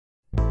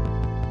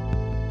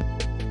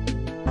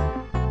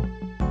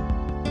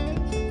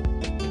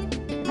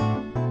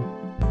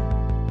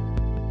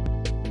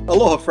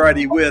Aloha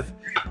Friday with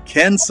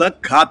Ken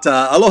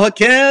Sakata. Aloha,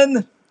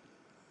 Ken.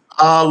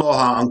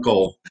 Aloha,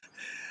 Uncle.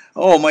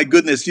 Oh, my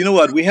goodness. You know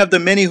what? We have the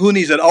many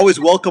hoonies that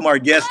always welcome our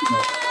guests.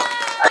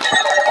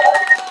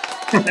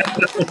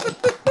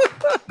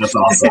 That's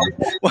awesome.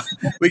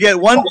 We get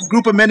one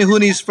group of many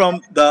hoonies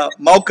from the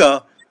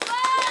Mauka.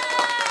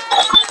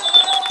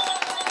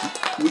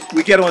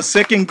 We get a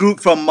second group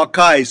from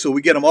Makai, so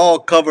we get them all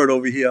covered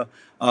over here,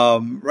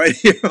 right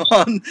here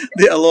on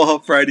the Aloha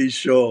Friday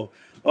show.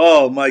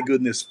 Oh, my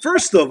goodness.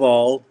 First of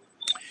all,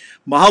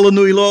 mahalo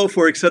nui loa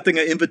for accepting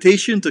an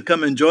invitation to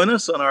come and join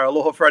us on our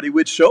Aloha Friday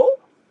Witch show.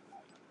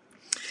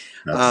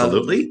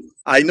 Absolutely.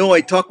 I know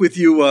I talked with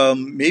you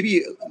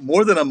maybe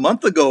more than a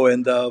month ago,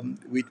 and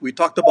we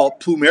talked about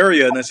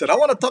plumeria, and I said, I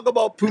want to talk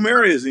about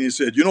plumerias. And you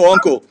said,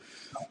 Uncle,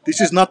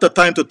 this is not the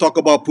time to talk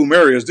about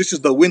plumerias. This is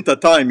the winter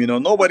time,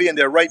 nobody in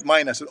their right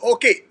mind. I said,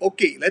 okay,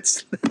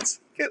 let's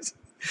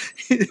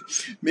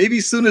maybe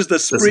as soon as the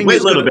spring. Just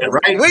wait a little bit,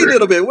 right? Wait a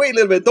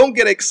little bit. Don't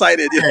get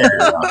excited.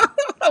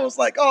 I was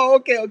like, oh,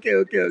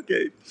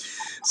 okay.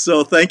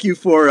 So thank you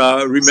for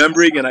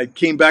remembering. And I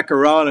came back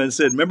around and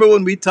said, remember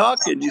when we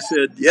talked? And you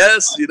said,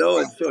 yes,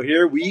 and so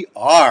here we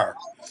are.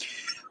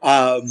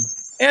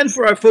 And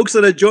for our folks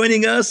that are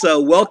joining us,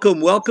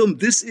 welcome.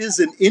 This is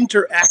an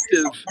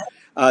interactive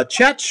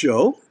chat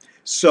show.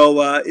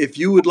 So if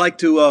you would like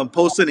to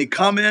post any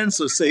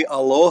comments or say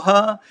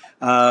aloha,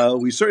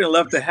 we certainly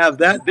love to have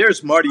that.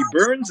 There's Marty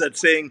Burns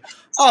that's saying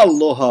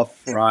Aloha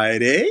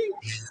Friday.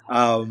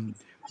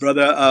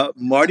 Brother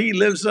Marty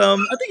lives, I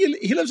think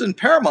he lives in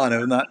Paramount,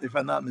 if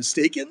I'm not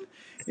mistaken.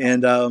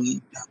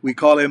 And we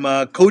call him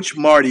Coach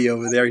Marty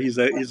over there. He's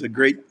a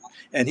great,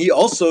 and he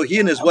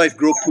and his wife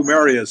grow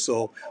plumeria.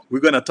 So we're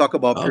going to talk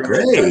about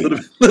plumeria a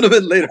little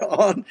bit later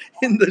on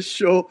in the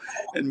show,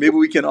 and maybe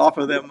we can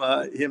offer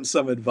him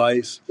some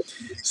advice.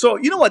 So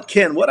you know what,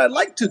 Ken? What I'd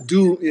like to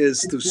do is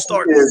to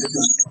start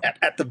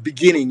at the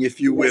beginning, if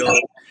you will,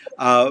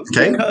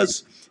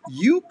 because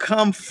you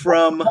come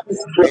from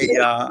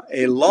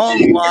a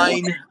long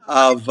line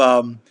of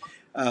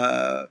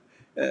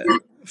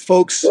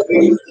folks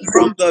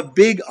from the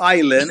Big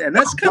Island, and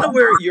that's kind of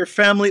where your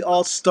family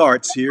all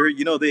starts here.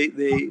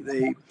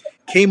 They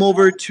came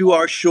over to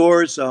our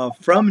shores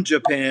from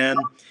Japan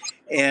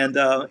and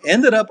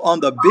ended up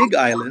on the Big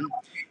Island.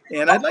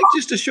 And I'd like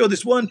just to show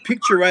this one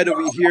picture right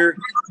over here.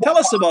 Tell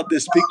us about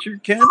this picture,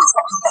 Ken.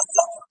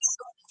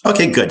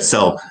 Okay, good.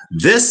 So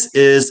this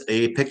is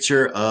a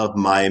picture of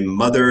my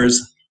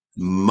mother's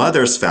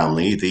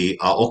family, the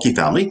Aoki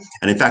family.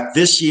 And in fact,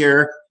 this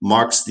year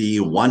marks the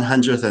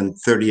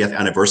 130th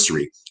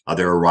anniversary of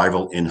their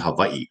arrival in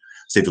Hawaii.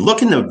 So if you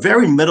look in the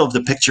very middle of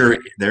the picture,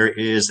 there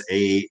is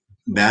a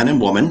man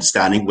and woman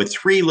standing with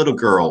three little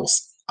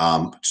girls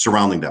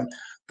surrounding them.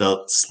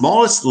 The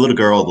smallest little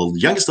girl, the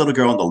youngest little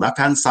girl on the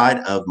left-hand side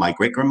of my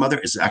great-grandmother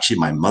is actually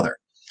my mother.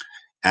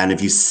 And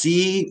if you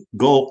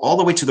go all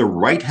the way to the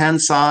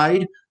right-hand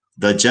side,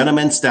 the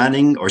gentleman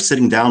standing or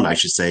sitting down, I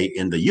should say,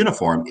 in the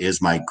uniform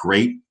is my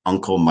great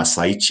uncle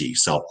Masaichi.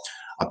 So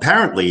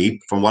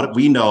apparently, from what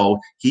we know,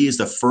 he is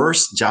the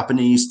first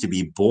Japanese to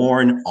be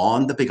born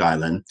on the Big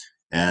Island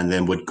and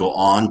then would go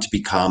on to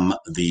become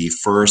the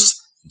first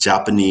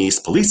Japanese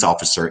police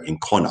officer in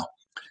Kona.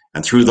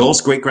 And through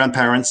those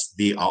great-grandparents,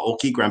 the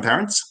Aoki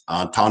grandparents,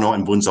 Tano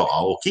and Bunzo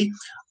Aoki,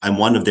 I'm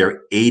one of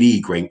their 80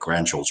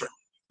 great-grandchildren.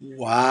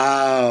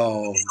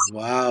 Wow.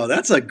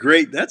 That's a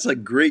great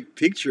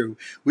picture.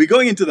 We're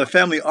going into the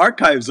family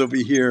archives over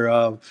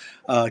here,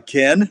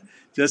 Ken,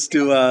 just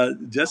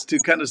to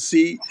kind of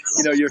see,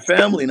 your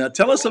family. Now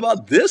tell us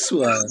about this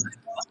one.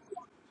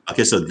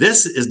 Okay, so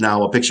this is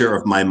now a picture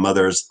of my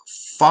mother's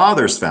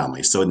father's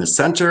family. So in the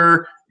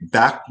center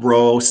back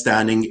row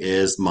standing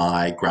is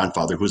my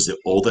grandfather, who's the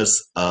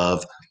oldest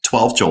of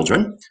 12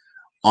 children.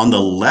 On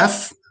the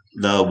left,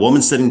 the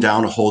woman sitting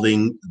down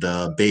holding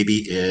the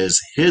baby is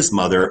his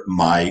mother,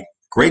 my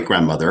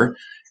great-grandmother.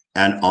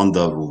 And on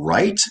the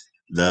right,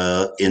 in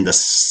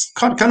the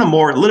kind of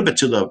more a little bit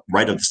to the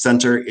right of the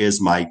center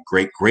is my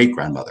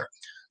great-great-grandmother.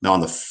 Now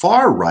on the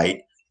far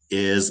right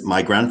is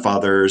my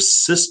grandfather's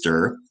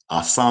sister,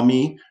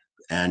 Asami,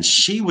 and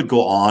she would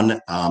go on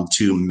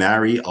to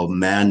marry a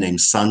man named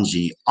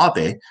Sanji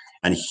Abe,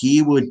 and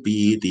he would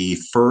be the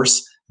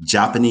first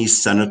Japanese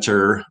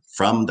senator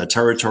from the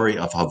territory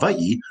of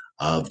Hawaii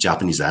of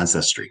Japanese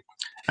ancestry.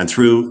 And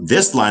through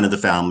this line of the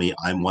family,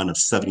 I'm one of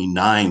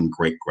 79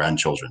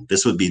 great-grandchildren.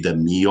 This would be the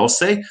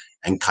Miyose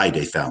and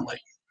Kaide family.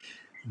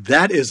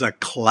 That is a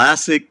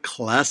classic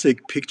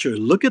picture.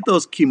 Look at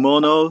those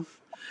kimonos.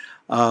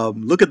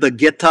 Look at the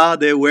geta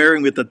they're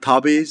wearing with the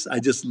tabis. I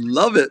just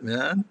love it,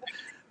 man.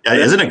 Yeah,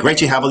 isn't it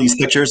great you have all these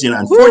pictures?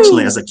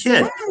 Unfortunately, as a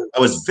kid, I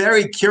was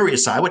very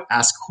curious. I would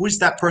ask, who's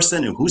that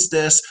person and who's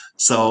this?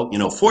 So,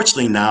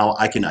 fortunately now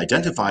I can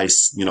identify,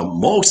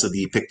 most of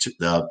the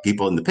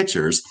people in the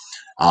pictures.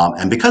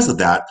 And because of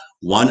that,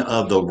 one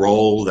of the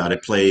role that I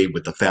play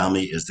with the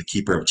family is the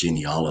keeper of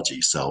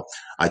genealogy. So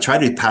I try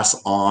to pass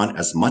on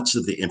as much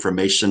of the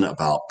information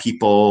about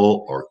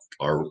people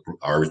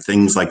or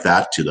things like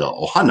that to the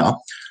ohana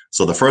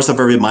So the first of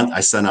every month,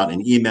 I sent out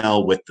an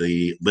email with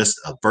the list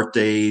of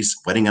birthdays,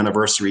 wedding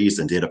anniversaries,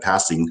 and date of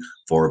passing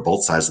for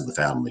both sides of the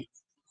family.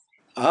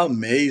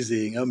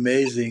 Amazing,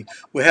 amazing.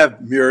 We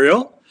have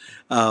Muriel.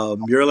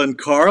 Muriel and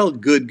Carl,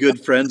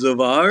 good friends of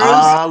ours,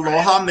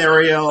 Aloha,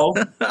 Mario.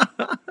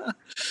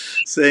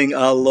 saying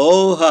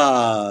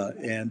aloha.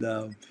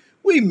 And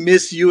we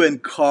miss you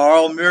and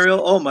Carl,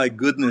 Muriel. Oh my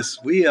goodness,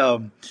 we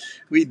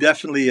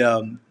definitely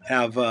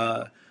have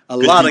a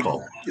Good lot of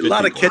people. Good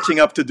people. catching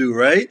up to do,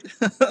 right?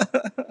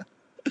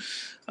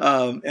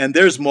 And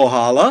there's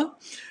Mohala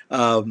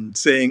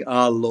saying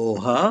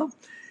aloha,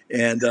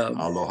 and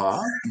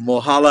Aloha.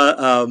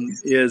 Mohala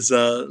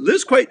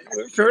lives quite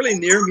fairly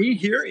near me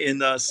here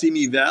in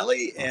Simi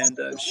Valley, and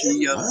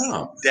she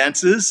Oh,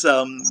 dances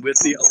with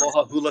the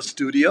Aloha Hula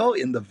Studio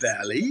in the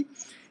valley,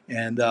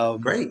 and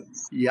great.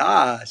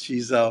 yeah,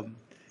 she's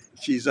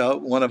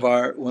one of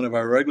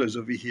our regulars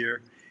over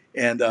here,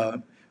 and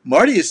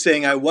Marty is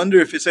saying, I wonder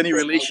if it's any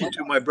relation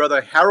to my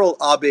brother Harold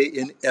Abe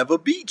in Eva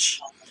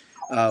Beach.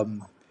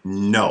 Um,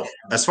 No.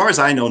 As far as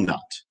I know,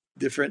 not.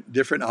 different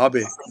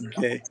Abe.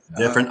 Okay.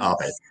 Different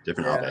Abe.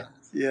 Different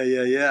Yeah,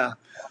 Abe. yeah.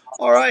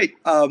 All right.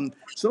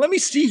 So let me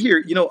see here.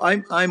 You know,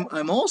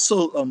 I'm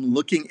also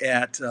looking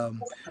at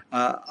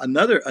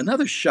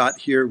another shot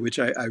here, which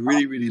I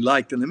really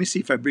liked. And let me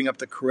see if I bring up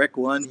the correct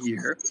one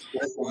here.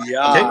 Okay.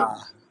 Yeah,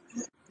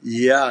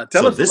 yeah.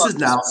 Tell So us this about is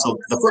this now, one. so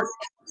the first,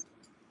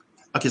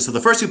 okay, so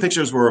the first two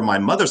pictures were my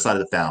mother's side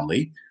of the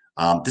family.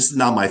 This is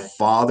now my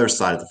father's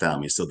side of the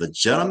family. So the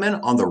gentleman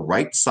on the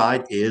right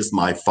side is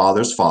my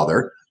father's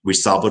father,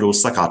 Risaburo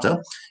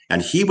Sakata,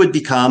 and he would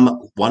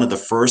become one of the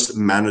first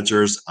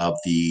managers of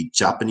the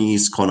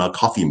Japanese Kona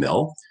coffee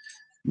mill.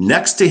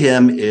 Next to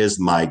him is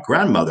my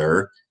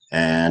grandmother,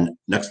 and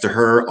next to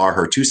her are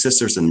her two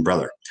sisters and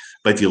brother.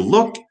 But if you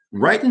look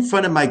right in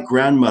front of my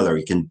grandmother,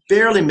 you can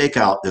barely make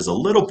out there's a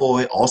little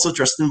boy also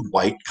dressed in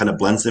white, kind of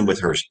blends in with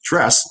her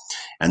dress.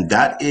 And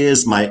that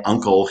is my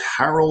uncle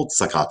Harold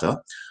Sakata,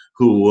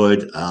 who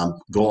would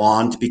go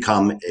on to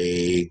become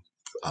a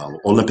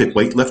Olympic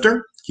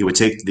weightlifter. He would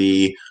take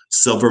the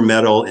silver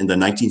medal in the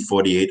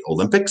 1948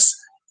 Olympics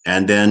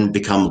and then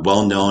become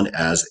well known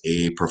as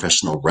a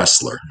professional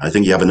wrestler. I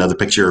think you have another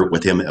picture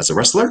with him as a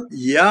wrestler.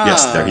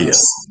 Yes, there he Yeah.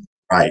 is.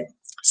 Right.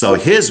 So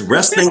his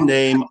wrestling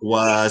name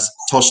was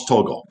Tosh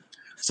Togo.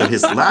 So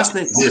his last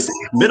name, his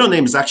middle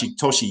name is actually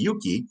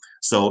Toshiyuki.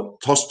 So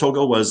Tosh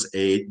Togo was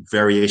a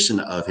variation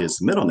of his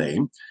middle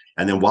name.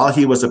 And then while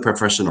he was a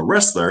professional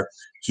wrestler,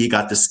 he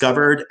got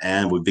discovered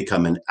and would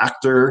become an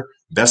actor,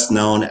 best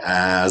known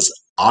as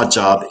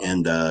Oddjob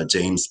in the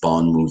James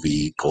Bond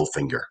movie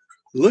Goldfinger.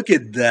 Look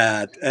at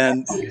that.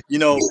 And you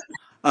know,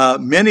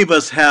 many of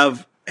us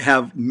have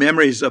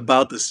memories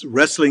about this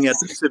wrestling at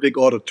the Civic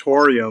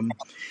Auditorium.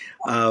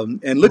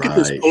 And look at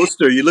this Right.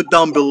 poster. You look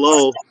down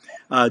below.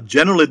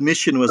 General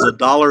admission was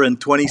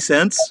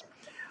 $1.20.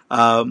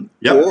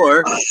 Yep.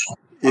 Or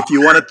if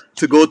you wanted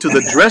to go to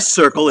the dress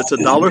circle, it's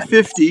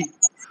 $1.50.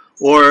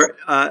 Or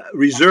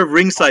reserve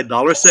ringside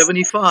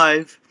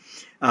 $1.75.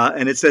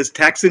 And it says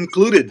tax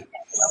included.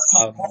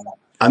 Um,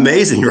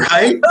 Amazing,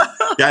 right?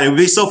 Yeah, it would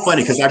be so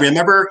funny because I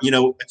remember,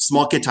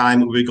 small kid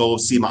time, we would go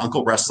see my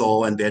uncle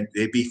wrestle and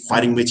they'd be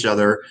fighting with each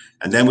other.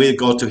 And then we'd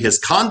go to his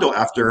condo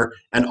after,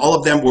 and all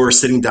of them were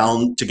sitting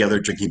down together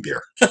drinking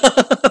beer.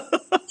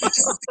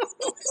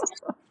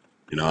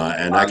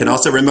 And I can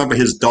also remember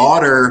his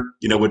daughter,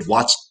 would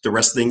watch the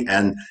wrestling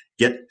and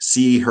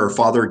see her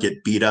father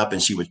get beat up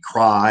and she would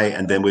cry.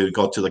 And then we would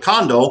go to the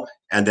condo.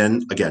 And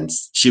then again,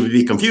 she would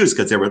be confused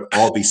because they would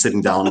all be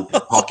sitting down,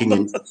 talking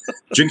and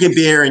drinking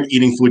beer and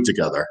eating food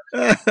together.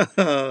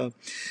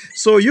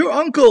 So your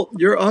uncle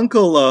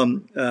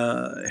Harold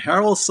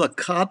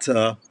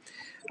Sakata,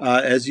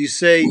 as you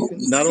say,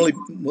 not only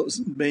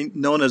was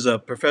known as a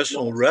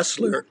professional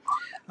wrestler,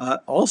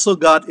 also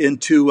got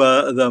into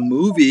the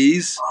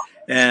movies,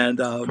 and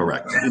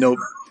Correct.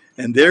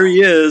 and there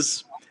he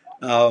is.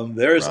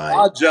 There's Right.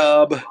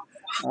 Oddjob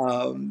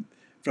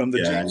from the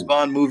Yeah, James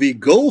Bond movie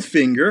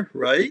Goldfinger,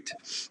 right?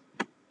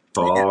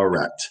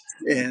 correct.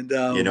 And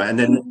And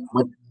then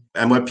what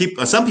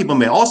some people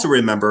may also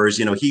remember is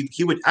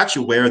he would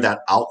actually wear that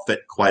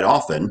outfit quite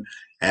often,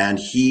 and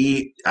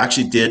he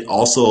actually did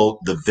also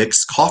the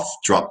Vicks cough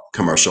drop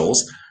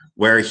commercials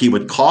where he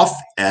would cough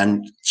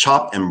and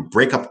chop and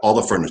break up all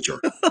the furniture.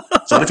 So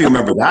I don't know if you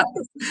remember that.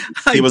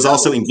 I He was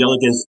also don't. in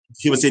Gilligan's.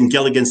 He was in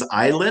Gilligan's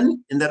Island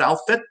in that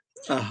outfit,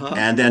 Uh-huh.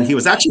 and then he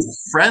was actually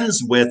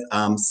friends with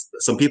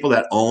some people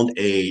that owned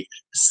a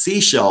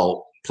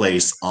seashell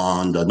place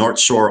on the North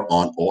Shore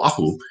on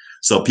Oahu.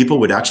 So people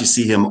would actually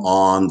see him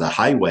on the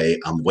highway,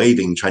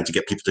 waving, trying to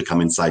get people to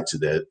come inside to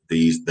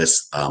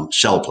this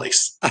shell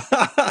place.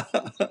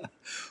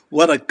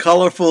 What a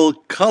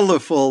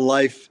colorful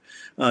life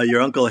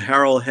your Uncle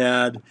Harold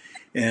had.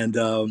 And,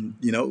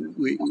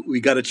 we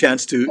got a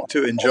chance to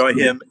enjoy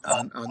him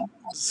on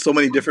so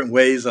many different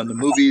ways on the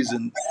movies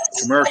and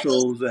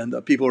commercials. And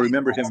people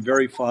remember him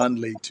very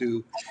fondly,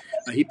 too.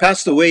 He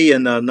passed away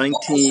in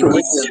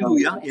 1982,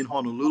 yeah, in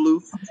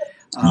Honolulu.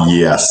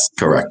 Yes,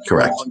 correct, No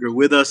correct. longer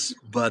with us,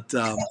 but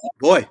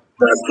boy,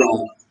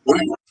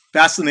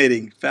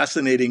 fascinating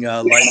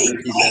life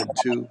that he led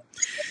too.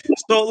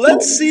 So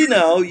let's see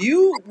now.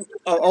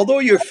 Although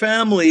your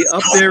family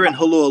up there in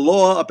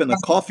Holualoa, up in the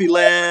coffee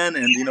land,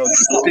 and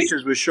the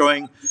pictures were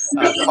showing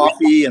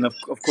coffee, and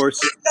of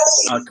course,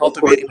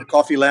 cultivating the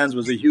coffee lands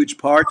was a huge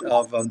part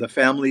of the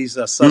family's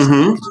Hmm.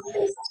 sustenance.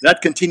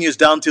 That continues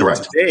down till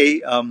Correct.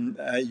 today.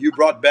 You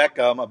brought back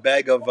a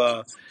bag of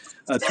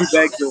 2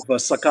 bags of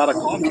Sakata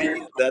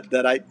coffee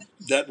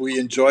that we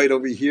enjoyed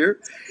over here.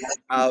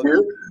 Uh,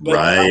 but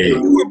Right.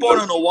 you were born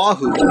on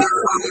Oahu,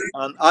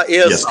 on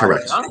Aea Yes, side,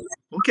 correct. huh?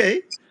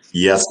 Okay.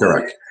 Yes,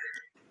 correct.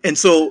 And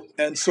so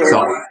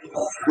So,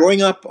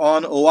 growing up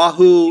on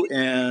Oahu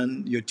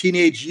and your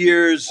teenage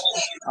years,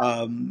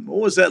 what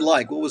was that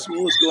like? What was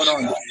going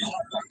on for you?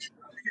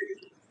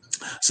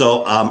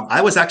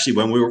 I was actually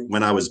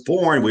when I was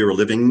born, we were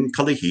living in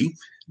Kalihi.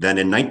 Then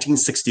in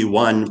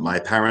 1961, my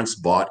parents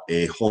bought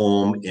a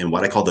home in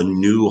what I call the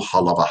New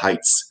Halawa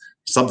Heights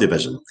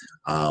subdivision.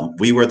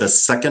 We were the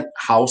second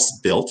house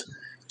built.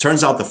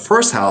 Turns out the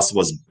first house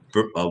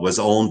was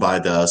owned by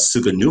the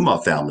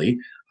Suganuma family,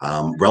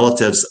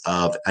 relatives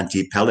of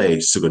Auntie Pele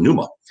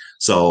Suganuma.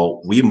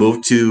 So we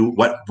moved to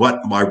what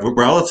my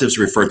relatives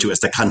refer to as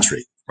the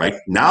country. Right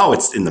now,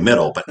 it's in the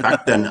middle, but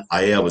back then,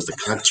 Aiea was the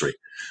country.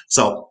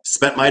 So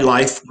spent my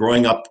life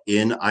growing up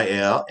in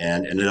Aiea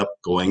and ended up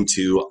going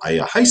to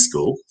Aiea High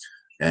School.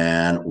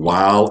 And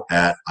while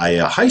at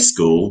Aiea High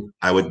School,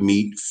 I would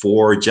meet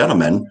 4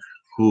 gentlemen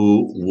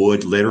who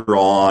would later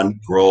on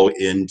grow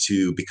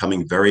into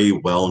becoming very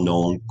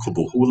well-known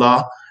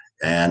kubuhula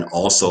and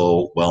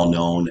also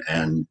well-known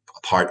and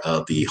part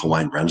of the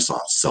Hawaiian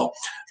Renaissance. So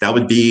that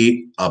would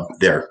be up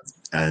there.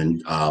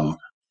 And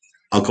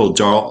Uncle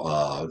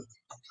Darrell,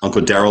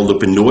 Uncle Darrell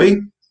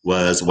Lupinui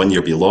was 1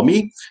 year below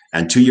me,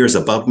 and 2 years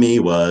above me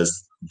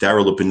was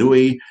Darrell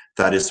Lupinui,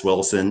 Thaddeus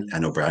Wilson,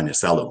 and O'Brien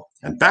Yasalu.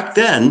 And back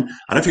then,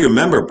 I don't know if you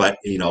remember, but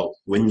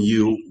when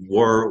you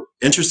were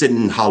interested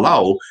in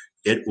halau,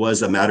 it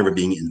was a matter of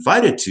being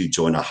invited to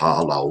join a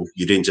halau.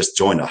 You didn't just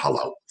join a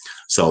halau.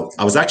 So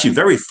I was actually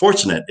very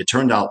fortunate. It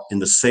turned out in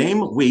the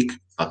same week,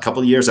 a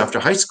couple of years after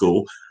high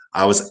school,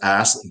 I was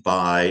asked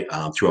by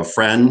through a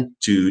friend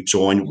to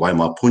join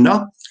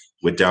Waimapuna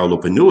with Darrell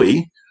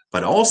Lupinui,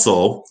 but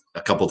also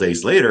a couple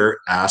days later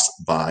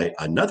asked by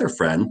another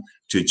friend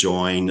to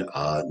join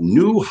a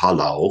new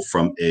halau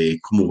from a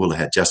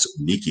Kumuhula Jesu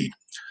Uniki.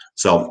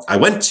 So I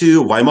went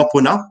to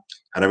Waimapuna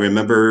and I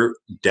remember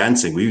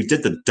dancing. We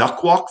did the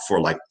duck walk for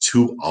like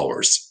 2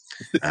 hours.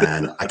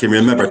 And I can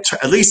remember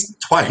at least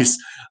twice.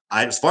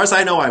 As far as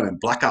I know, I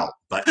went blackout,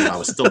 but I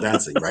was still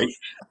dancing, right?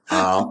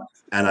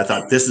 And I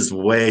thought, this is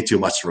way too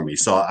much for me.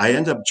 So I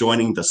ended up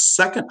joining the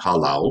second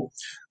halau,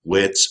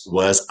 which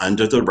was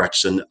under the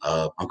direction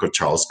of Uncle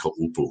Charles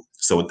Ko'upu.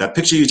 So that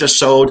picture you just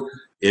showed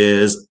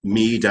is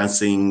me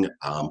dancing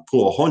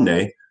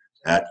pu'ohone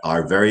at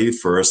our very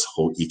first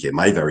ho'ike,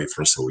 my very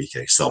first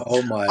ho'ike. So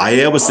Oh my.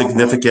 Aiea was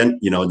significant,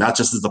 not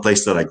just as the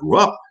place that I grew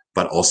up,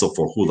 but also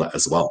for hula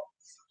as well.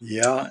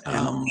 Yeah,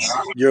 and Um,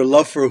 your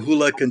love for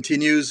hula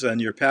continues,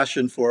 and your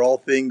passion for all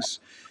things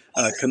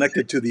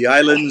connected to the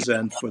islands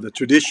and for the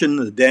tradition,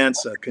 the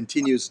dance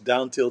continues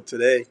down till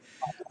today.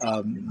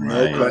 No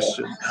right.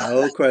 question,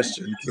 no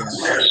question, Ken.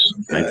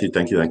 Thank Uh, you,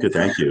 thank you, thank you,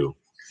 thank you. And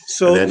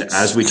so then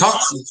as we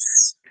talk,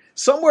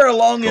 somewhere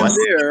along go in ahead.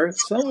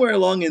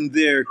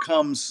 there,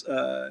 comes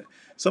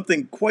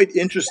something quite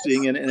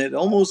interesting, and it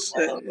almost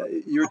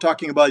you were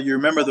talking about. You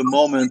remember the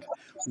moment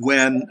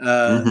when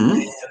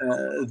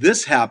Mm-hmm.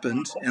 this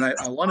happened, and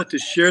I wanted to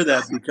share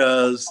that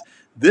because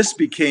this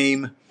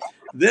became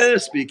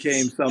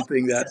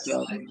something that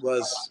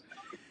was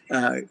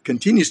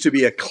continues to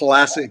be a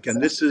classic.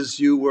 And this is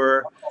you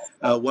were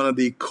one of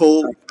the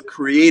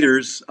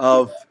co-creators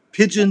of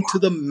Pigeon to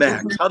the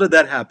Max. How did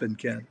that happen,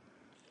 Ken?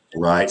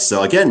 Right.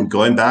 So again,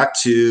 going back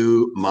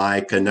to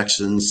my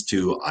connections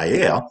to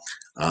Aiea,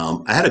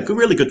 I had a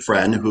really good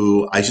friend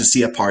who I used to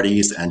see at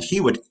parties, and he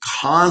would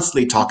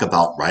constantly talk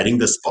about writing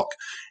this book.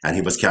 And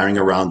he was carrying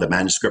around the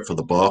manuscript for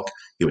the book.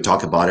 He would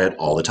talk about it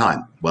all the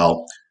time.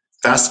 Well,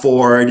 fast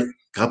forward a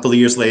couple of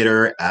years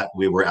later,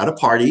 we were at a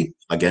party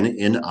again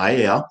in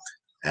Aiea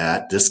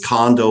at this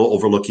condo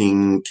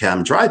overlooking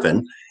Cam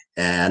Drive-In,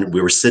 and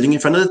we were sitting in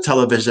front of the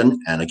television.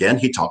 And again,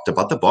 he talked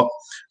about the book.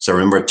 So I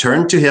remember I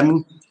turned to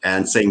him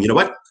and saying, you know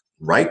what,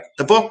 write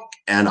the book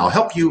and I'll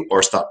help you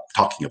or stop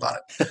talking about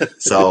it.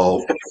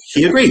 So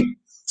he agreed.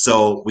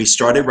 So we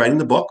started writing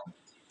the book,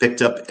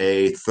 picked up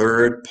a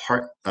third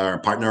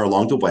partner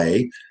along the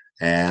way.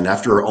 And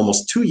after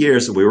almost 2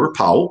 years, we were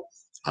pau.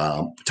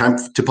 Time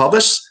to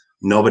publish,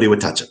 nobody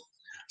would touch it.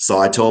 So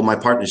I told my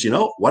partners,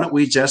 why don't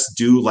we just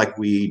do like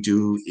we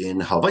do in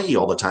Hawaii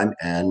all the time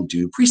and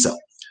do pre-sale?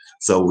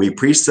 So we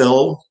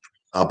pre-sell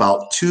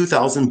about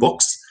 2,000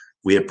 books.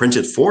 We had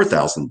printed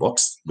 4,000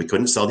 books. We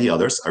couldn't sell the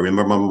others. I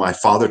remember my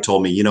father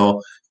told me, you're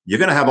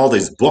going to have all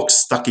these books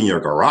stuck in your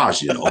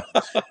garage, So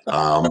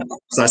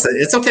I said,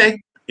 it's okay.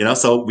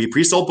 So we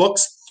pre-sold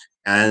books,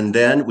 and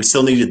then we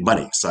still needed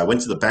money. So I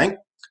went to the bank,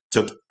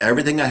 took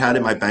everything I had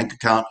in my bank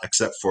account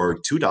except for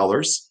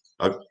 $2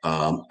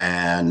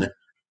 and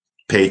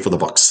paid for the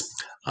books.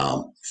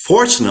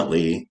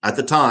 Fortunately, at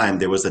the time,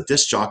 there was a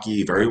disc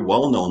jockey, very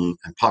well-known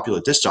and popular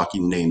disc jockey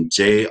named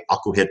Jay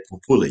Akuhit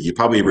Pupuli. You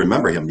probably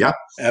remember him, yeah?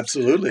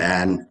 Absolutely.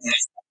 And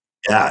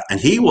yeah, and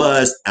he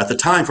was, at the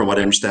time, from what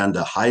I understand,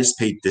 the highest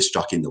paid disc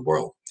jockey in the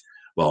world.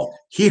 Well,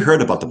 he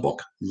heard about the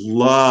book,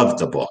 loved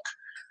the book,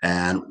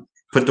 and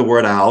put the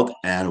word out,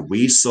 and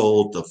we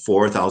sold the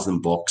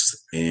 4,000 books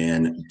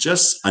in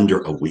just under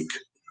a week.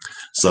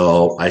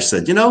 So I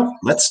said,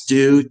 let's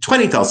do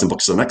 20,000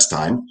 books the next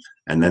time.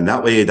 And then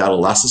that way, that'll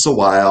last us a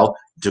while.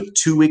 It took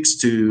 2 weeks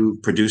to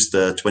produce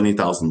the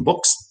 20,000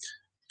 books.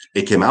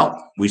 It came out.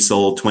 We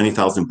sold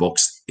 20,000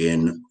 books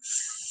in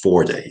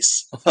 4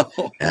 days.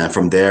 And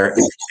from there,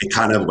 it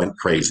kind of went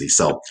crazy.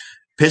 So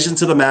Pidgin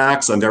to the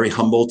Max, I'm very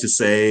humbled to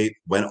say,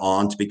 went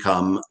on to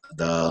become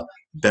the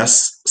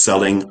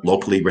best-selling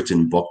locally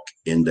written book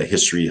in the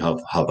history of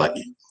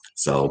Hawaii.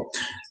 So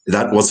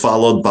that was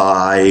followed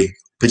by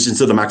Pidgin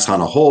to the Max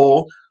Hana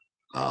Ho,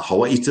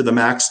 Hawaii to the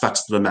Max,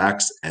 Facts to the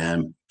Max,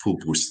 and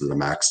Poo-Poos to the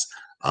Max.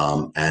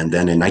 And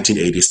then in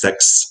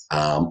 1986,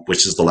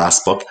 which is the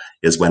last book,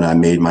 is when I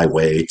made my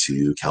way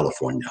to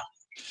California.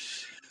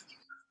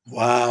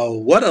 Wow,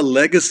 what a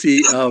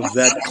legacy of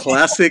that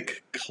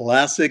classic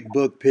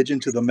book, Pidgin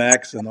to the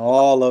Max, and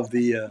all of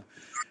the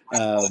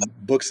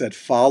books that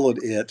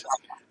followed it.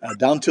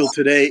 Down till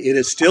today, it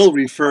is still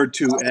referred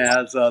to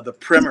as the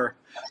primer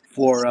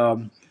for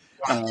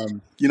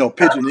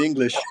Pidgin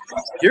English.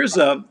 Here's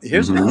a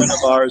friend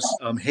of ours,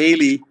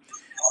 Haley,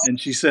 and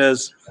she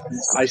says,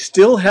 "I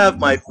still have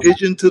my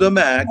Pidgin to the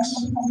Max.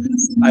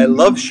 I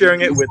love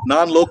sharing it with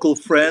non-local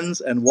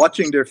friends and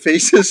watching their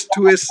faces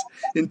twist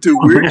into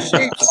weird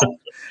shapes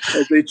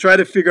as they try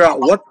to figure out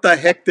what the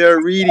heck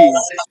they're reading.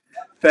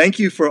 Thank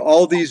you for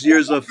all these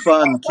years of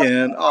fun,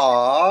 Ken."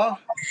 Aww.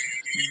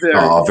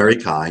 Very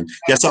kind.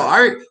 Yeah, so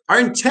our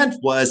intent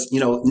was,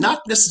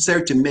 not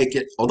necessarily to make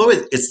it, although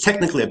it's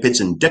technically a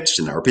Pidgin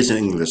dictionary, or Pidgin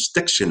English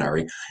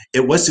dictionary,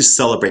 it was to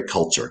celebrate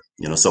culture.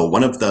 So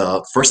one of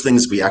the first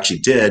things we actually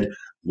did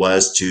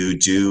was to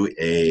do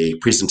a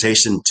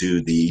presentation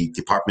to the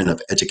Department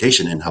of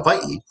Education in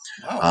Hawaii,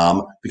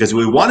 because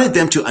we wanted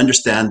them to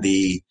understand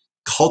the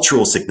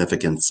cultural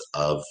significance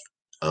of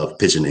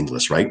Pidgin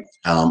English, right?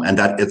 And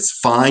that it's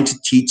fine to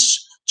teach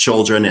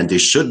children and they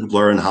should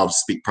learn how to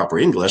speak proper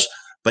English,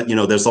 but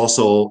there's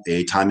also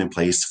a time and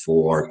place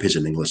for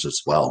Pidgin English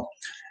as well.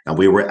 And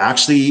we were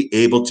actually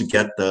able to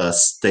get the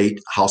State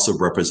House of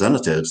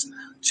Representatives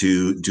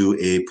to do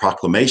a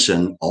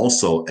proclamation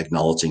also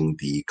acknowledging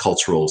the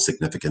cultural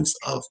significance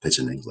of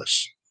Pidgin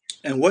English.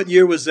 And what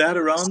year was that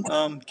around,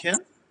 Ken?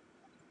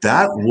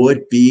 That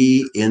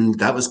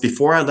was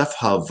before I left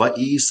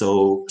Hawaii,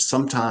 so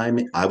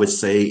sometime I would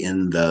say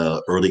in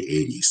the early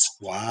 80s.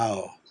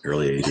 Wow.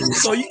 Early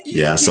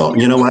 80s. So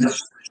you know what?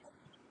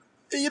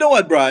 You know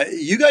what, brah?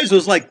 You guys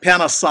was like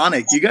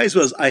Panasonic. You guys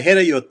was ahead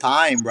of your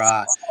time,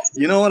 brah.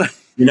 You know what?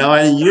 But you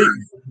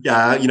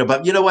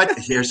know what?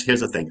 Here's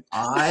the thing.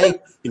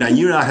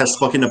 You and I have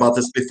spoken about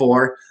this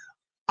before.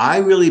 I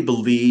really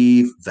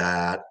believe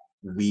that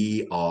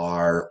we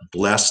are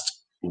blessed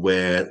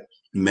with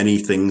many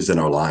things in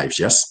our lives,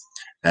 yes?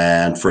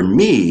 And for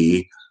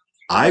me,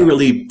 I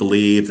really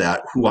believe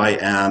that who I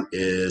am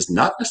is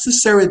not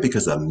necessarily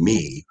because of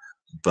me,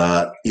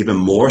 but even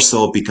more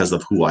so because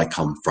of who I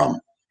come from,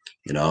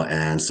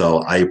 and so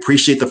I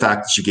appreciate the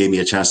fact that you gave me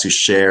a chance to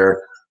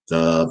share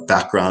the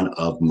background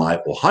of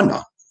my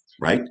ohana,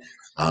 right?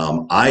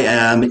 I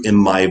am in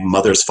my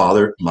mother's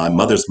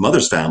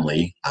mother's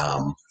family,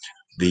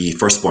 the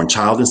firstborn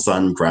child and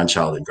son,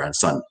 grandchild and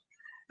grandson.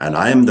 And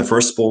I am the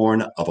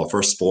firstborn of a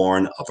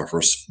firstborn of a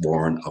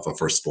firstborn of a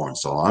firstborn.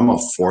 So I'm a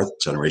fourth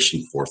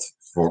generation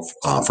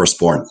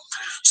firstborn.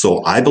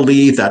 So I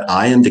believe that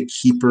I am the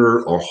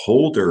keeper or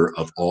holder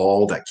of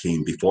all that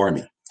came before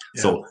me.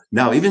 Yeah. So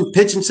now even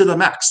Pidgin to the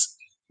Max,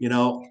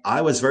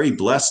 I was very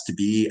blessed to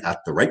be at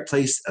the right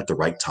place at the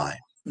right time,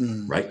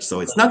 right? So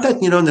it's not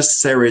that,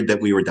 necessarily that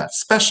we were that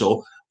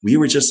special. We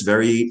were just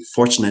very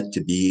fortunate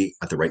to be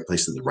at the right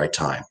place at the right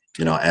time,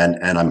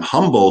 and I'm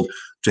humbled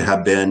to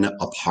have been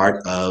a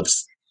part of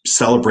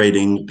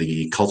celebrating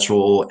the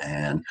cultural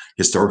and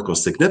historical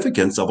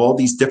significance of all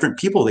these different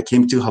people that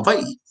came to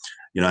Hawaii,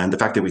 and the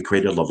fact that we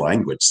created a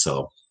language.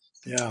 So,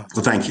 yeah.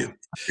 So thank you.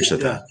 I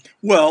appreciate that.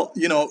 Well,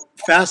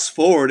 fast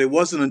forward, it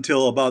wasn't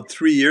until about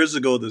 3 years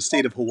ago the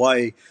state of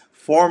Hawaii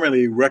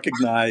formally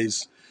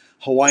recognized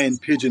Hawaiian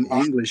Pidgin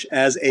English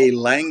as a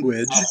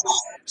language,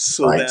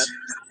 so that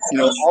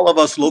all of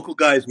us local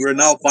guys, we're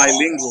now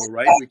bilingual,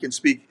 right? We can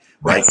speak.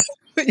 Right.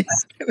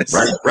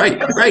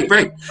 Right.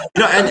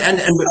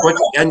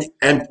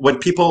 And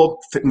what people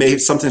may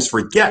sometimes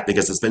forget,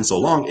 because it's been so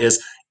long, is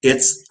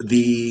it's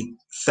the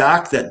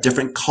fact that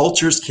different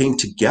cultures came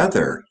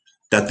together,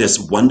 that this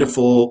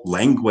wonderful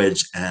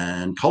language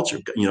and culture,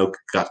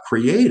 got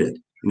created.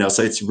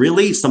 So it's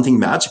really something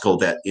magical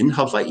that in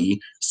Hawaii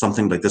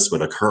something like this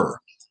would occur.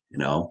 you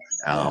know,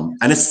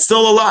 and it's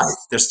still alive.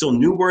 There's still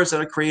new words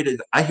that are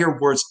created. I hear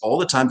words all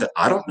the time that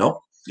I don't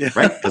know, Yeah.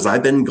 right? Because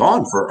I've been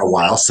gone for a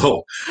while.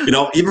 So, you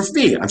know, even for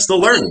me, I'm still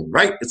learning,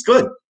 right? It's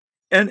good.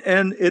 And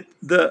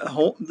the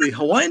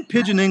Hawaiian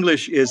Pidgin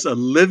English is a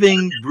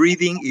living,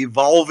 breathing,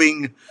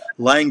 evolving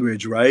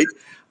language, right?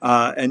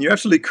 And you're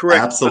absolutely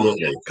correct.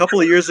 Absolutely. A couple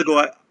of years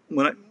ago,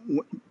 when I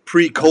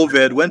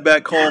pre-COVID went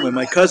back home, and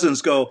my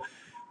cousins go,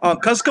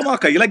 "Cuz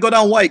Kamaka, you like go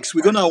down Wikes?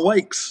 We go down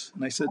Wikes."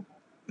 And I said,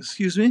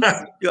 "Excuse me?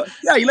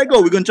 Yeah, you like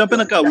go? We're gonna jump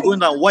in a car. We're going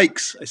down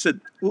Wikes." I said,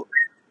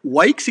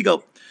 "Wikes?" He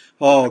go,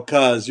 "Oh,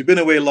 cuz you've been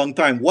away a long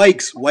time.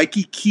 Wikes,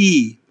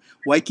 Waikiki.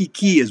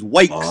 Waikiki is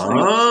Wikes."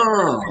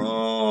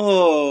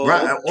 Oh,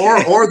 Right, okay.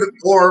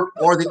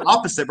 or the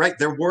opposite, right?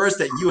 There are words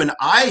that you and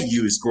I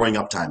used growing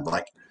up time,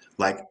 like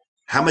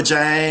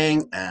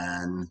hamajang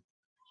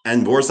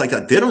and words like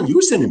that. They don't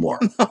use anymore,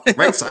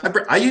 right? So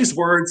I use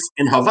words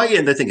in Hawaii,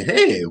 and they think,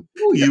 "Hey,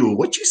 who you?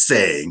 What you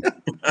saying?"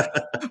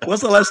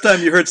 When's the last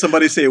time you heard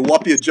somebody say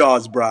 "whop your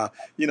jaws, brah"?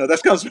 You know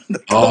that comes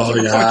Oh from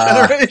our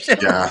yeah, generation.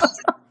 yeah,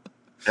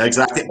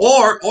 exactly.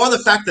 Or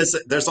the fact that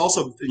there's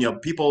also, you know,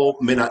 people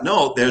may not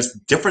know there's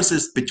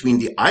differences between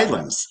the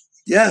islands.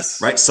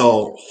 Yes. Right?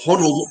 So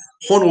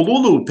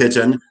Honolulu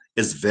pigeon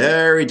is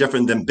very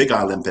different than Big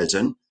Island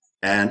pigeon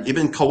and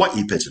even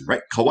Kauai pigeon,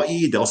 right?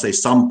 Kauai, they'll say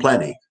some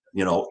plenty,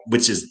 you know,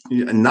 which is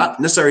not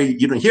necessarily,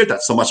 you don't hear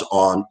that so much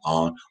on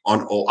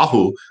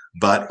Oahu,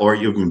 but, or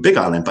even Big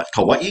Island, but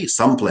Kauai,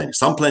 some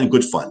plenty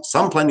good fun,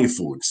 some plenty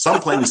food, some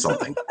plenty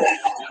something,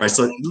 right?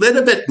 So a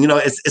little bit, you know,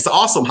 it's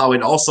awesome how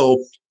it also,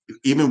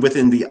 even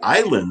within the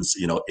islands,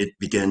 you know, it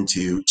began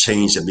to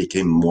change and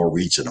became more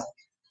regional.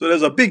 So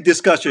there's a big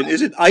discussion.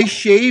 Is it ice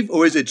shave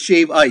or is it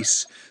shave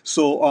ice?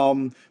 So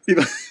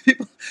people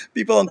people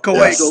people on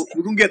Kauai Yes. go,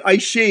 "We're gonna get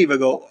ice shave." I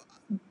go,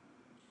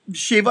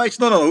 "Shave ice?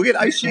 No, we get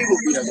ice shave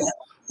over here." I go,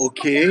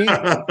 "Okay,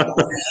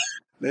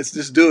 let's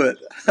just do it."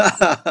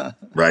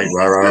 Right,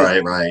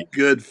 Good, right.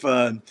 good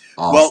fun.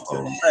 Well,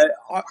 Awesome.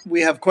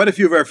 we have quite a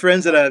few of our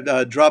friends that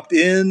have dropped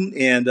in,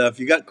 and if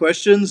you got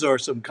questions or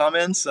some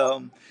comments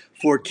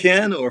for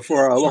Ken or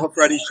for our Aloha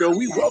Friday show,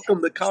 we welcome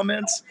the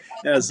comments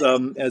as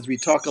we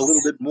talk a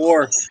little bit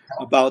more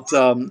about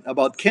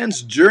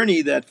Ken's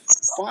journey that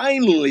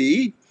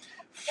finally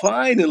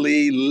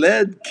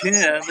led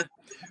Ken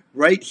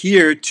right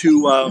here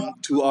to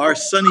our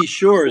sunny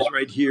shores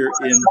right here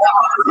in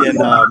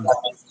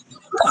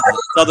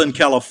Southern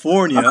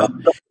California.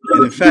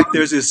 And in fact,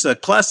 there's this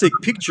classic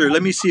picture.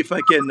 Let me see if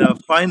I can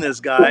find this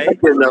guy.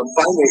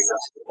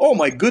 Oh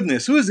my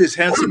goodness, who is this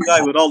handsome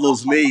guy with all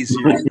those lays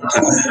here?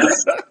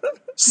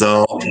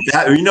 So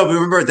that, you know,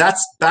 remember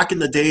that's back in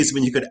the days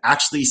when you could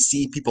actually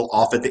see people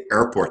off at the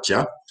airport,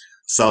 yeah?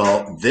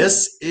 So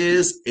this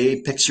is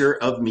a picture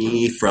of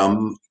me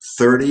from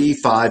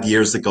 35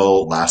 years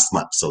ago last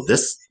month. So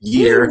this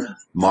year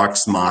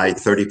marks my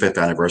 35th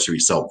anniversary.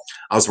 So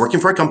I was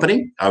working for a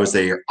company. I was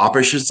a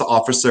operations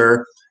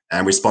officer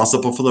and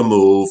responsible for the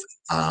move.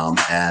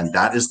 And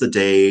that is the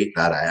day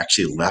that I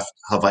actually left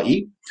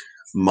Hawaii.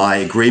 My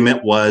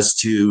agreement was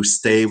to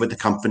stay with the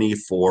company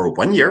for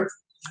 1 year,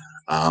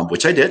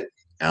 which I did.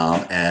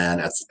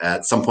 And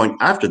at some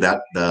point after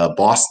that, the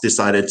boss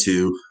decided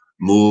to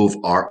move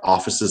our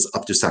offices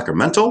up to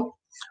Sacramento.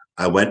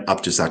 I went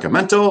up to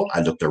Sacramento. I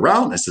looked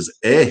around. I says,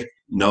 "Hey,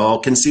 no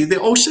can see the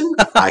ocean.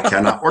 I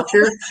cannot work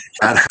here."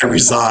 And I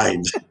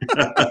resigned.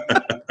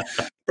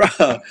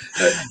 Bruh,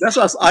 that's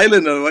us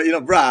island,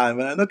 bruh,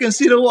 man. I can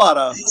see the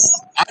water.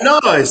 I know.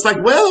 It's like,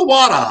 well,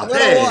 water. Where the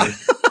Hey. water?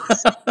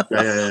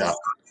 Yeah.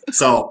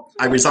 So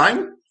I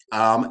resigned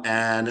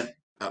and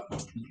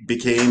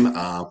became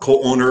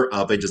co-owner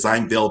of a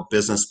design build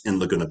business in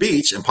Laguna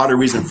Beach. And part of the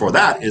reason for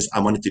that is I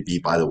wanted to be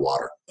by the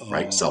water,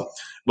 right? So it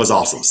was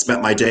awesome.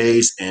 Spent my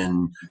days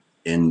in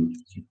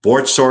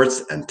board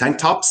shorts and tank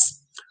tops.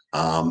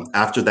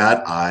 After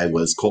that, I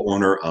was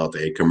co-owner of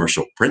a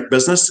commercial print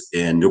business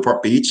in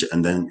Newport Beach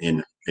and then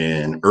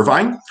in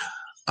Irvine.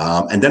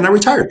 And then I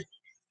retired.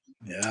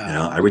 Yeah. You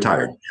know, I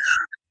retired.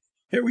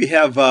 Here we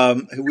have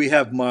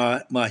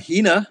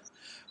Mahina,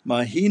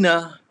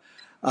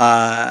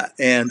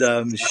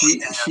 and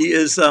she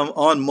is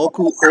on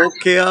Moku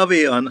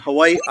Okeawe on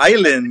Hawaii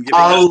Island, giving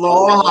us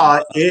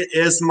Aloha. It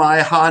is my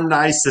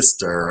Hanai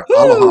sister. woo!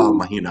 Aloha,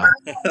 Mahina.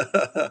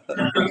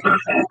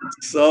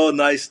 So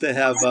nice to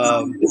have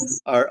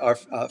our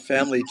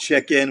family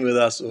check in with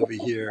us over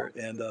here,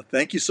 and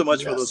thank you so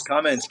much for those Yes.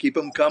 comments. Keep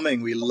them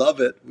coming. We love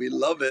it. We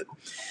love it.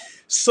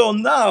 So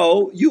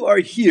now you are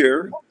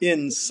here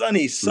in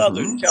sunny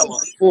Southern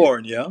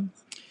California.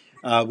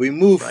 We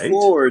move Right.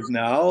 forward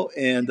now,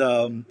 and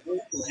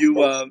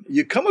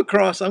you come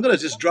across. I'm going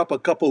to just drop a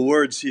couple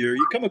words here.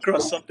 You come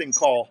across something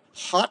called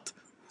hot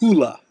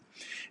hula,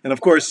 and of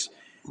course,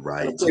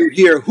 Right. you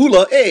hear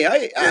hula.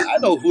 Hey, I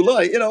know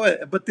hula,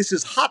 but this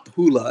is hot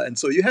hula, and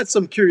so you had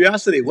some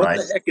curiosity. What Right.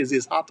 the heck is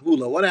this hot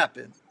hula? What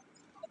happened?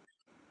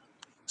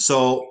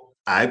 So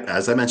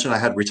as I mentioned, I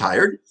had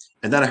retired,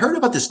 and then I heard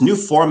about this new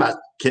format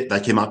kit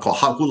that came out called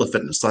Hot Hula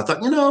Fitness. So I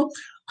thought, I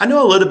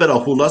know a little bit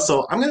of hula,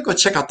 so I'm going to go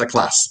check out the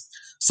class.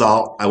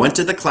 So I went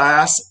to the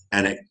class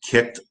and it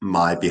kicked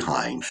my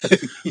behind.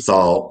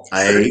 So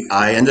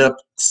I ended up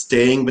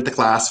staying with the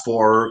class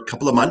for a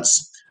couple of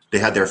months. They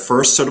had their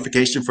first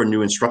certification for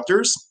new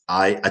instructors.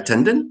 I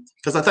attended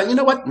because I thought, you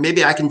know what,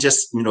 maybe I can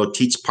just,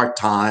 teach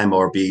part-time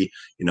or be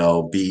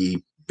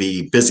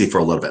busy for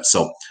a little bit.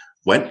 So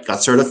went,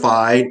 got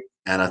certified,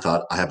 and I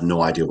thought, I have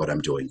no idea what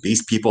I'm doing.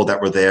 These people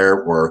that were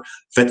there were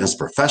fitness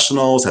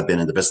professionals, have been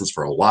in the business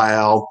for a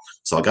while.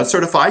 So I got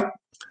certified,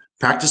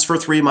 practiced for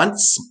 3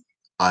 months.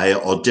 I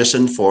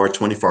auditioned for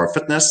 24-Hour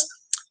Fitness,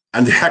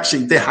 and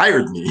they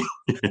hired me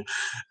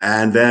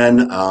and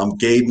then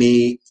gave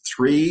me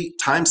 3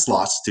 time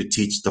slots to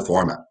teach the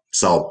format.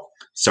 So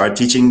started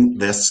teaching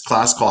this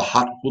class called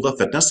Hot Hula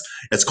Fitness.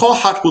 It's called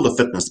Hot Hula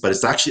Fitness, but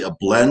it's actually a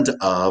blend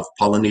of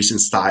Polynesian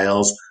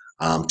styles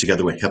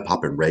together with hip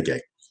hop and reggae.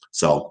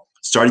 So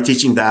started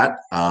teaching that.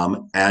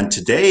 And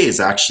today is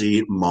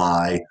actually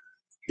my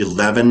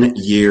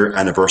 11-year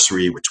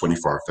anniversary with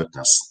 24-Hour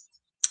Fitness.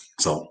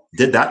 So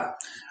did that.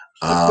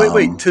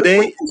 Wait,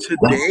 today?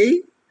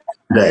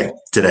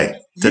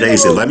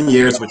 Today's 11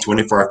 years with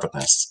 24-Hour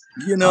Fitness.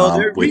 There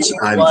are reasons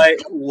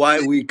why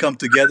we come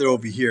together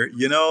over here,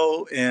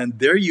 and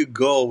there you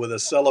go with a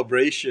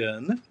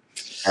celebration.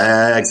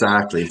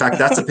 Exactly. In fact,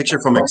 that's a picture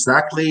from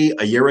exactly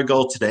a year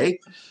ago today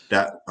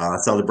that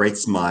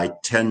celebrates my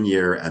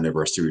 10-year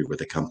anniversary with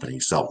the company.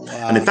 So,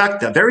 wow. And in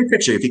fact, that very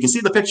picture, if you can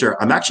see the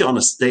picture, I'm actually on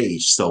a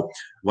stage. So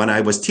when I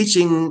was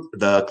teaching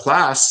the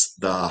class,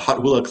 the hot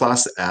hula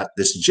class at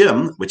this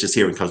gym, which is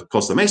here in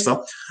Costa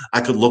Mesa,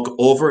 I could look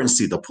over and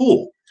see the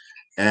pool.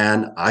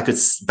 And I could,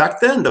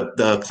 back then,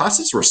 the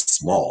classes were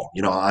small.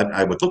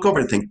 I would look over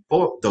and think,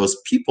 oh, those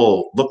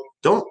people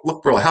don't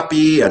look real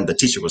happy. And the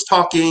teacher was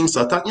talking.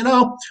 So I thought,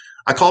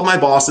 I called my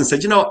boss and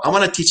said, I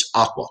want to teach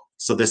aqua.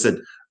 So they said,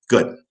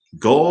 good,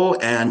 go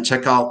and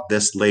check out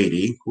this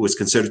lady who is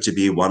considered to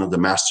be one of the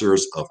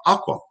masters of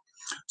aqua.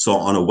 So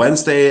on a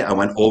Wednesday, I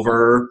went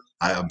over,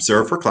 I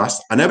observed her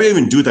class. I never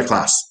even do the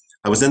class.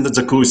 I was in the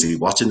jacuzzi,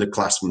 watching the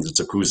class from the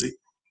jacuzzi.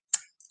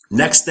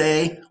 Next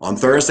day, on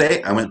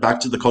Thursday, I went back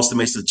to the Costa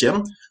Mesa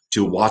gym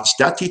to watch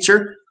that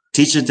teacher.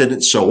 Teacher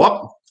didn't show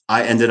up.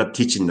 I ended up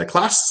teaching the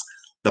class.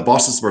 The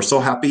bosses were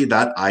so happy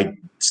that I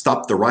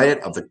stopped the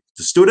riot of the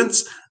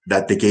students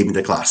that they gave me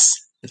the class.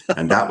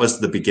 And that was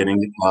the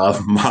beginning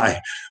of my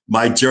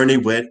journey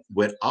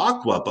with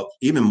aqua, but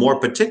even more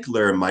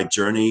particular, my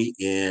journey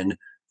in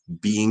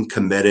being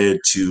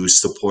committed to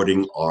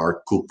supporting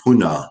our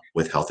kupuna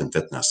with health and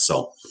fitness.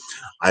 So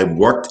I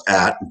worked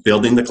at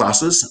building the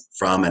classes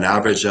from an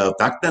average of,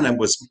 back then it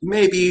was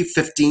maybe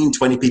 15,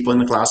 20 people in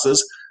the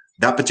classes.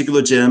 That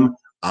particular gym,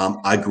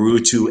 I grew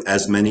to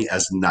as many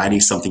as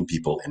 90-something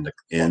people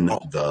in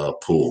the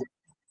pool.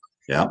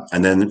 Yeah.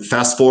 And then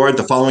fast forward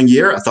the following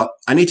year, I thought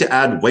I need to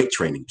add weight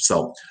training.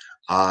 So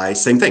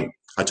same thing.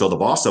 I told the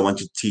boss I want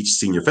to teach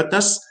senior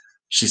fitness.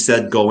 She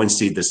said, go and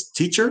see this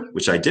teacher,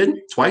 which I did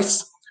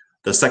twice.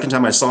 The second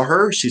time I saw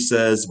her, she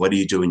says, what are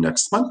you doing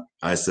next month?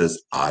 I says,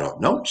 I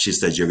don't know. She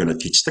said, you're going to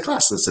teach the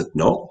class. I said,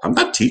 no, I'm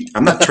not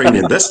trained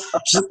in this.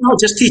 She said, no,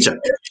 just teach it.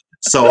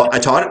 So I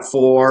taught it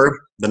for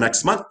the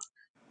next month.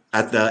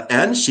 At the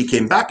end, she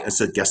came back and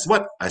said, guess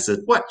what? I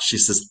said, what? She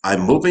says,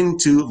 I'm moving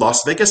to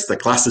Las Vegas. The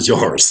class is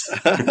yours.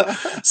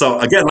 So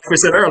again, like we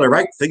said earlier,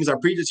 right? Things are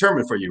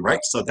predetermined for you,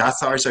 right? So that's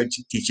how I started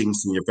teaching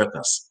senior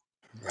fitness.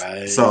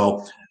 Right.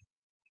 So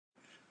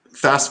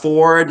fast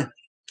forward,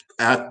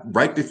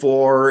 right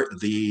before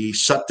the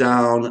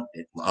shutdown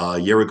a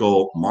year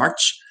ago,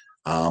 March,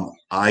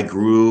 I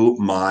grew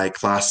my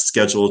class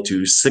schedule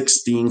to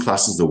 16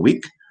 classes a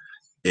week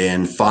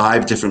in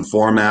 5 different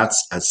formats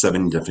at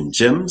 7 different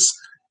gyms.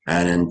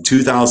 And in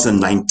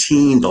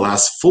 2019, the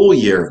last full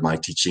year of my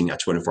teaching at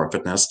 24-Hour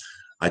Fitness,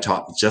 I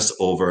taught just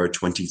over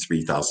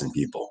 23,000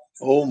 people.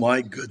 Oh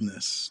my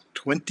goodness,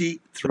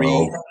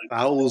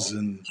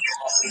 23,000.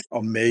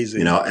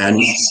 Amazing.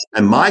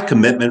 And my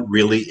commitment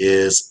really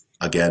is,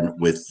 again,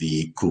 with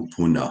the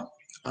kupuna.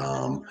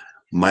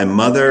 My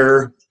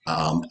mother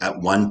at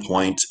one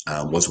point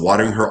was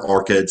watering her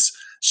orchids.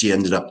 She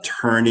ended up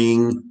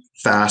turning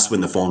fast when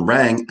the phone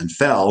rang and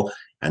fell.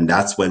 And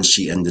that's when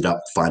she ended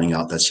up finding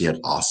out that she had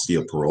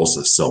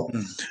osteoporosis. So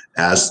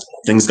as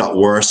things got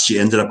worse, she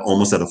ended up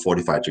almost at a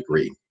 45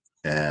 degree.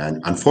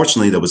 And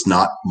unfortunately, there was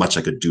not much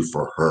I could do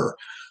for her.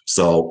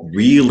 So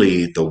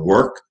really the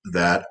work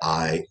that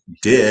I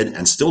did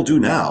and still do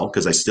now,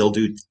 because I still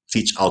do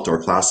teach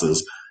outdoor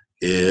classes,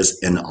 is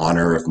in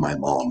honor of my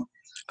mom.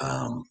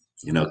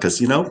 Because,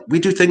 we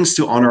do things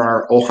to honor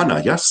our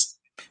ohana, yes?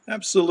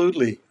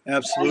 Absolutely.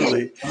 And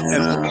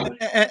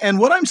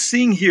what I'm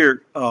seeing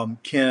here,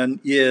 Ken,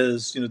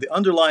 is, the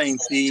underlying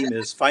theme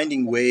is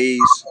finding ways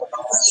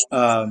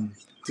to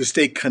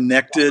stay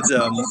connected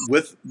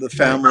with the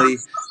family,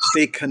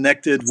 stay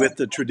connected with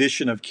the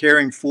tradition of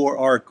caring for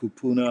our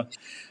kupuna,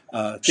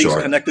 things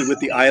connected with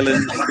the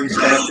islands, things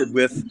connected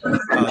with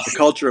the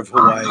culture of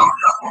Hawaii.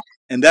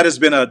 And that has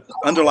been an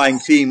underlying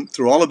theme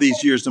through all of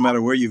these years, no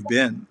matter where you've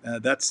been.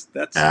 That's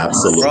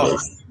Absolutely. strong.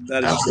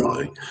 That is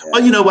strong. Absolutely. Well,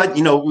 Yeah. you know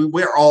what?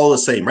 We're all the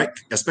same, right?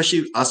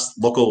 Especially us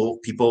local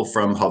people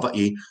from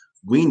Hawaii.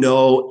 We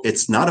know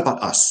it's not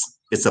about us.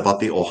 It's about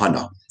the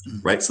ohana,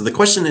 Mm. right? So the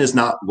question is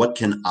not what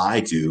can I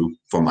do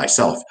for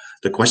myself?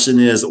 The question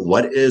is,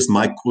 what is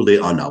my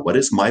kuleana? What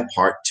is my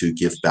part to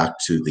give back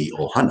to the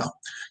ohana?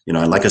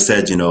 And like I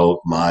said,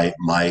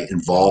 my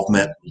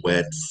involvement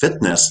with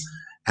fitness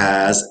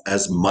has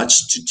as much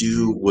to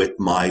do with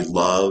my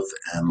love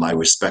and my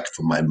respect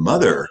for my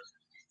mother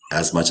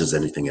as much as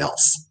anything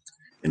else.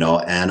 And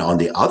on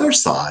the other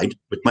side,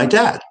 with my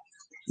dad,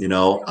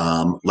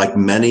 like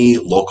many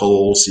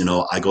locals,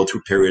 I go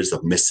through periods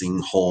of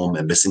missing home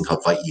and missing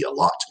Hawaii a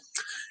lot.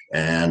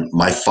 And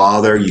my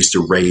father used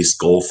to raise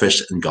goldfish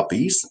and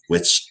guppies,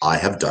 which I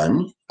have done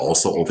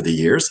also over the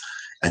years.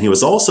 And he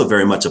was also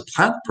very much a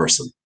plant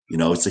person,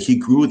 so he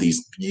grew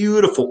these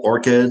beautiful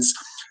orchids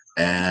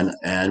and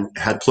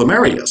had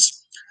plumerias.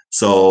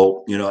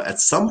 So, at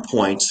some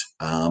point,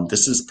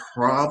 this is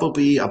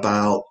probably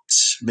about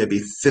maybe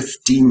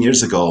 15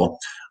 years ago,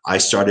 I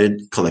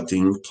started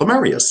collecting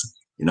plumerias,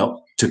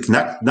 to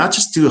connect not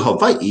just to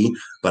Hawaii,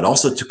 but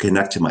also to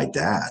connect to my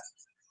dad.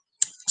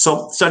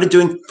 So started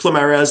doing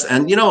plumerias,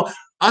 and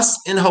us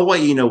in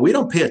Hawaii, we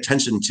don't pay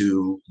attention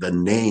to the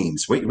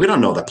names. We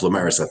don't know that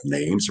plumerias have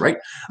names, right?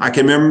 I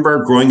can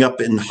remember growing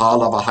up in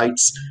Holualoa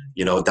Heights.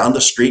 Down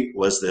the street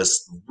was this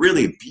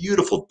really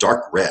beautiful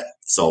dark red.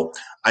 So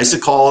I used to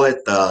call it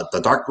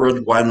the dark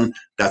red one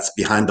that's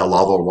behind the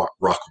lava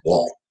rock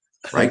wall,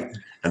 right?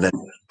 And then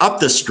up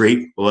the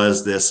street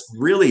was this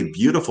really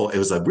beautiful. It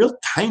was a real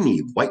tiny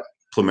white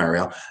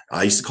plumeria.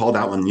 I used to call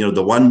that one,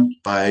 the one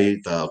by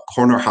the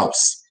corner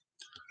house.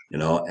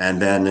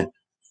 And then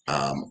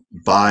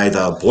by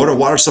the border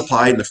water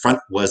supply in the front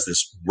was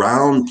this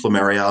round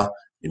plumeria,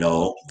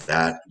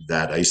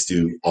 that I used to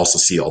also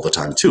see all the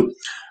time too.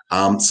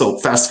 So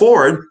fast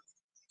forward,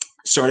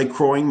 started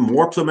growing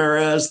more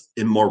plumerias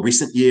in more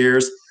recent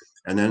years.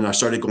 And then I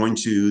started going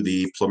to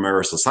the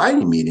Plumeria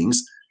Society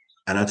meetings,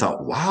 and I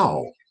thought,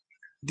 wow,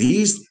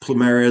 these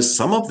plumerias,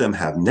 some of them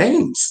have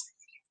names,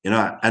 and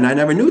I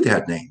never knew they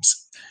had names.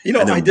 And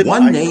I then didn't.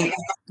 one name,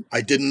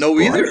 I didn't know go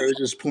ahead. either. It's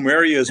just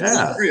plumeria is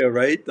Yeah. plumeria,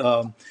 right?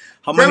 How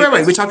Right, many? right,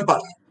 right. We talked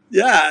about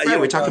Yeah. Right,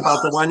 we talked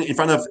about the one in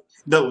front of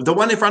the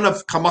one in front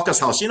of Kamaka's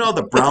house.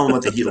 The brown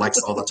one that he likes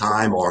all the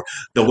time, or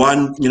the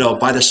one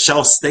by the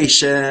Shell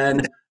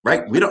station.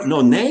 Right, we don't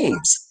know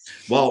names.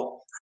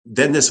 Well,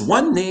 then this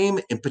one name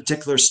in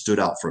particular stood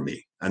out for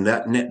me, and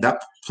that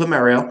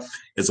plumeria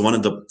is one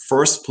of the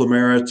first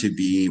plumeria to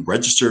be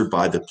registered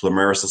by the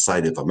Plumeria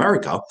Society of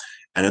America,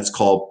 and it's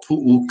called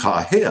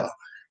Pu'ukahea.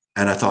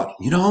 And I thought,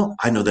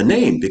 I know the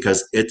name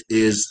because it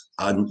is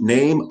a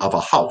name of a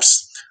house,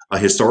 a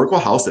historical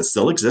house that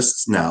still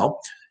exists now.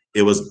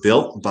 It was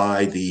built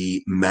by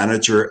the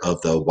manager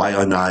of the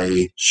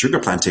Waianae sugar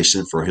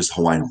plantation for his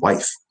Hawaiian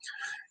wife.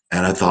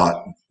 And I thought,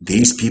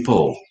 these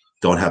people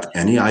don't have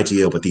any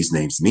idea what these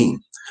names mean.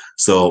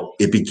 So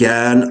it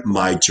began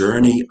my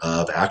journey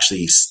of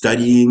actually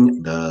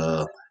studying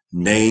the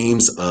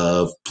names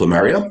of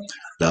plumeria,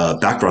 the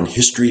background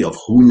history of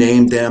who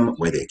named them,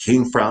 where they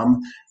came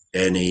from,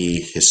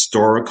 any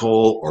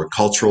historical or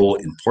cultural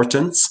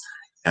importance,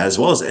 as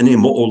well as any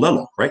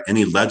mo'olelo, right?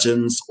 Any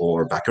legends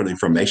or background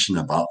information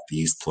about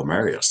these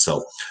plumerias.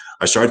 So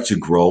I started to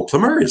grow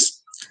plumerias.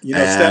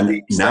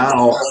 And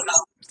now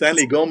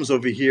Stanley Gomes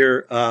over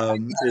here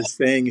is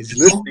saying he's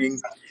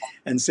listening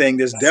and saying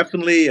there's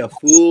definitely a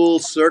full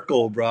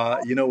circle, brah.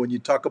 When you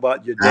talk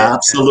about your dad,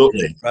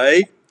 absolutely,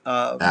 right?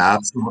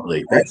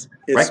 absolutely, right,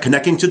 It's right.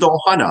 Connecting to the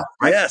ohana,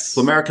 right? yes.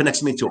 Plumeria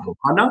connects me to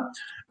ohana.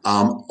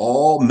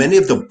 Many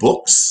of the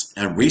books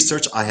and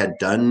research I had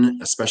done,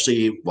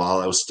 especially while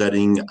I was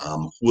studying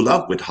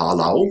hula with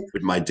halau,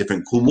 with my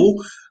different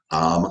kumu,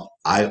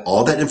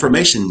 all that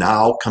information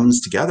now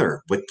comes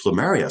together with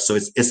plumeria. So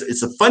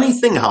it's a funny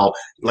thing how,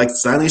 like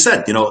Stanley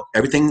said,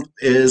 everything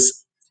is.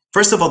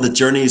 First of all, the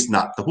journey is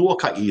not the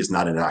huaka'i is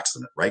not an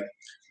accident, right?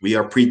 We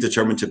are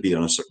predetermined to be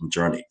on a certain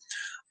journey.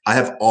 I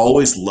have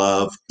always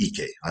loved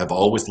Ike. I've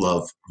always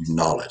loved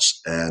knowledge,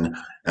 and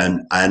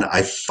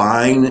I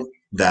find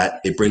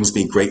that it brings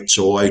me great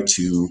joy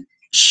to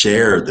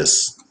share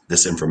this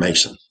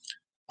information.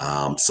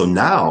 So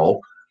now,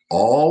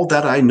 all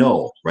that I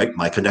know, right,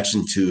 my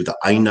connection to the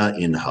Aina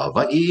in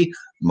Hawaii,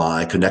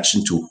 my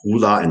connection to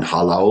hula and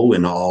halau,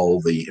 and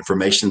all the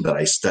information that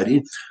I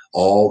studied,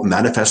 all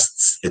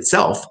manifests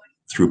itself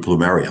through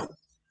plumeria.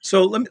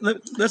 So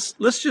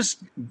let's just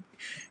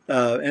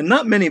and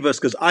not many of us,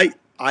 because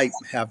I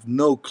have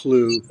no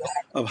clue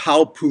of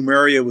how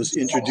plumeria was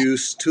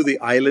introduced to the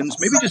islands.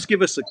 Maybe just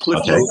give us a cliff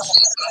Okay. notes.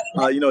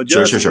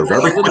 Sure, Just sure. a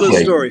Very little bit of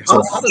quickly. story.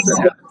 So, How does that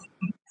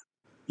happen?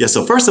 yeah,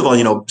 so first of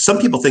all, some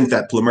people think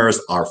that plumerias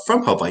are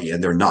from Hawaii,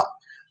 and they're not.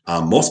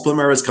 Most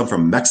plumerias come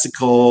from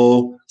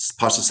Mexico,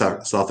 parts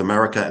of South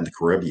America, and the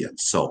Caribbean.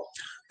 So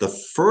the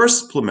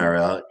first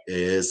plumeria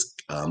is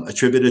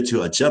attributed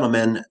to a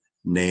gentleman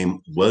named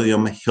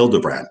William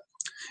Hildebrand.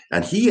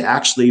 And he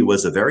actually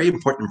was a very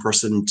important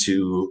person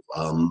to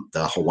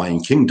the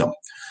Hawaiian kingdom.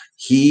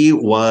 He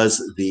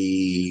was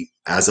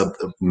as a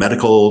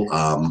medical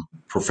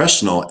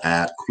professional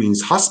at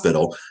Queen's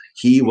Hospital,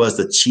 he was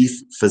the chief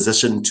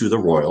physician to the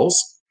royals,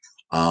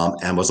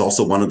 and was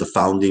also one of the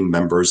founding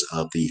members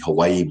of the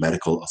Hawaii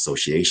Medical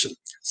Association.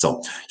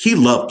 So he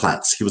loved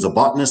plants. He was a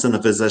botanist and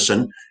a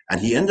physician, and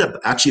he ended up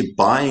actually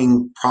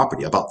buying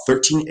property, about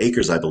 13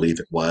 acres, I believe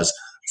it was,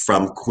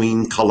 from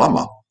Queen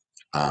Kalama.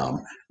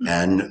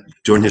 And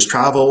during his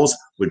travels,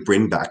 would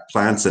bring back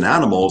plants and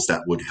animals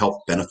that would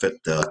help benefit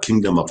the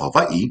Kingdom of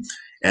Hawaii.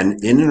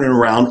 And in and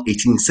around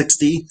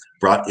 1860,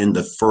 brought in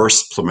the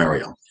first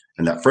plumeria.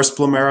 And that first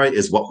plumeria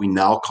is what we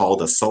now call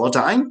the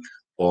celandine,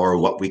 or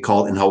what we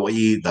call in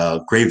Hawaii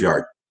the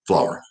graveyard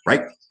flower,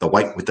 right? The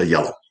white with the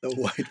yellow. The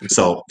white.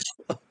 So,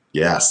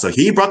 yeah, so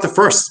he brought the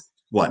first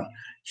one.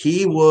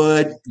 He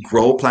would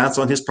grow plants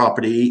on his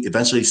property,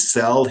 eventually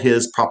sell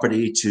his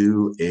property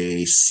to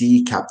a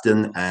sea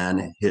captain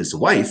and his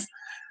wife.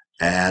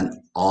 And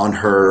on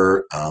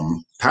her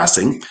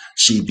passing,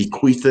 she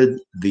bequeathed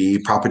the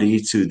property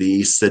to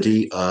the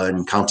city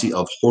and county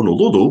of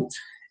Honolulu,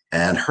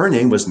 and her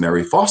name was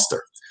Mary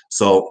Foster.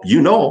 So,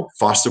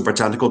 Foster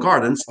Botanical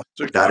Gardens,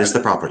 that is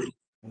the property.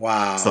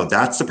 Wow. So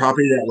that's the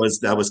property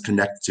that was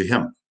connected to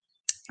him.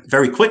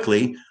 Very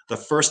quickly, the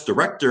first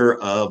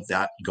director of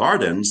that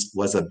gardens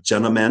was a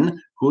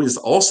gentleman who is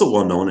also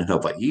well known in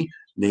Hawaii,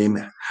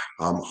 named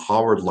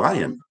Howard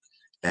Lyon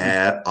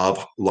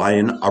of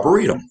Lyon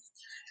Arboretum.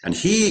 And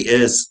he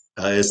is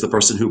the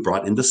person who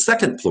brought in the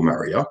second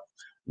plumeria,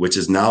 which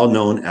is now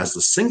known as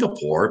the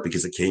Singapore,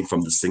 because it came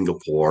from the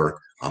Singapore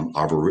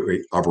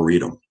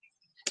Arboretum.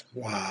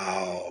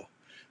 Wow.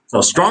 So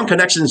strong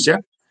connections,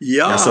 Jeff.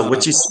 Yeah. So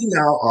what you see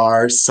now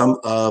are some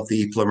of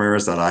the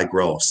plumerias that I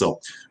grow. So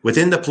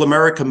within the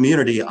plumeria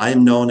community, I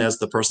am known as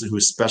the person who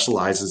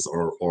specializes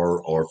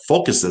or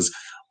focuses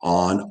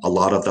on a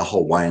lot of the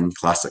Hawaiian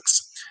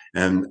classics.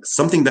 And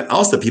something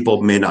else that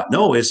people may not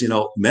know is,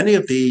 many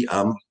of the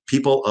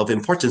people of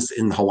importance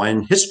in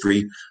Hawaiian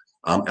history,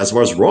 as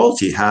well as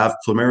royalty, have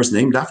plumerias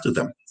named after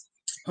them.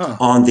 Huh.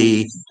 On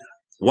the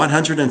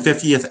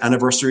 150th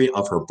anniversary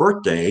of her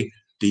birthday,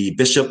 the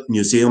Bishop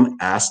Museum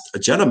asked a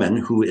gentleman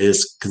who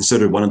is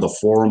considered one of the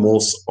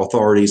foremost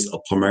authorities of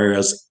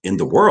plumerias in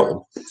the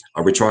world,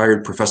 a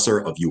retired professor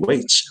of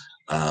UH.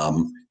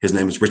 His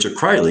name is Richard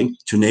Criley,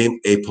 to name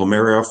a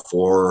plumeria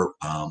for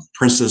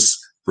Princess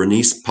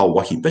Bernice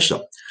Pauahi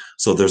Bishop.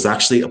 So there's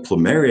actually a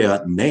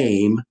plumeria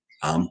named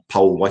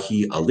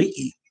Pauahi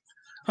Ali'i.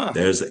 Huh.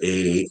 There's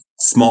a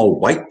small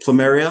white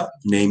plumeria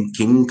named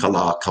King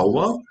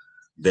Kalakaua.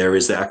 There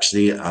is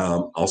actually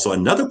also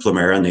another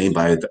plumeria named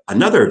by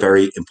another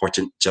very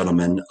important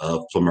gentleman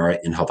of plumeria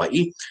in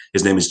Hawaii.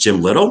 His name is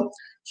Jim Little.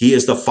 He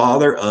is the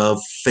father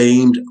of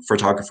famed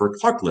photographer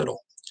Clark Little.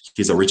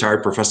 He's a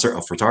retired professor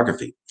of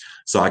photography.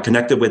 So I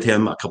connected with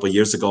him a couple of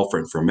years ago for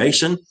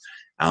information,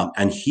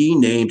 and he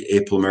named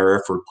a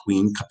plumeria for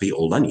Queen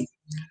Kapi'olani.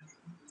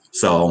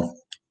 So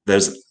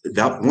there's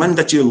that one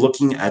that you're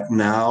looking at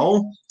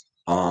now,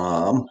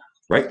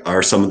 right,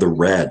 are some of the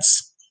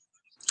reds.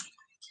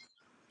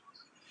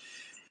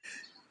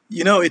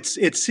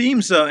 It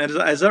seems,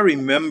 as I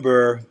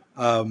remember,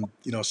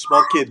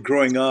 small kid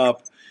growing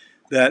up,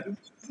 that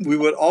we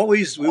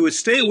would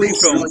stay away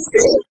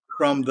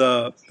from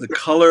the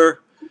color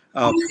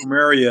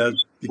plumeria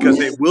because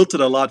they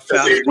wilted a lot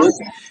faster.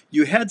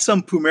 You had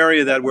some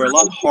plumeria that were a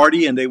lot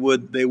hardy, and they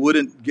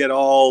wouldn't get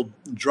all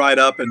dried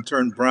up and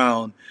turn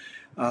brown.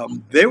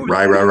 They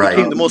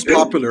became the most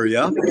popular,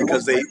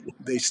 because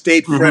they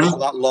stayed fresh a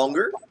lot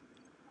longer.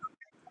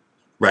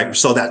 Right.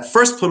 So that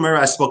first plumeria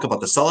I spoke about,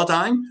 the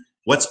celandine,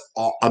 what's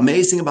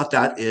amazing about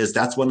that is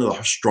that's one of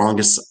the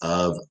strongest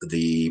of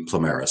the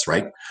plumerias,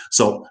 right?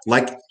 So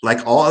like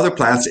all other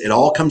plants, it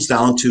all comes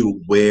down to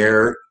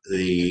where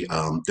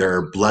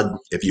their blood,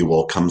 if you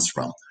will, comes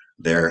from.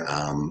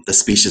 The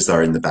species that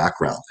are in the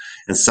background.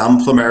 And some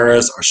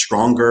plumerias are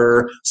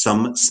stronger,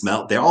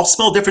 they all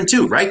smell different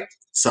too, right?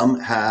 Some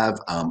have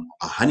a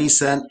honey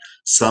scent,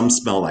 some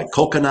smell like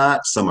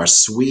coconut, some are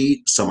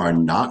sweet, some are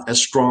not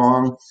as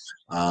strong.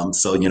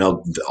 So,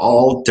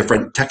 all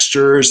different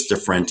textures,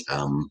 different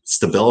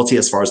stability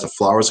as far as the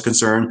flowers are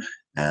concerned,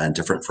 and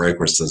different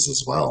fragrances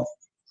as well.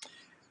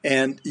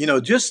 And,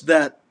 just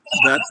that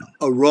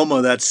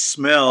aroma, that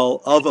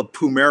smell of a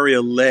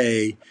plumeria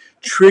lei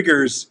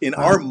triggers in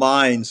our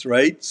minds,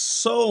 right,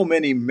 so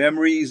many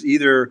memories,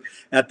 either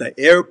at the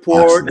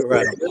airport or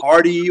at a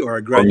party or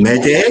a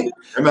graduation. Mayday?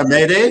 Remember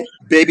Mayday?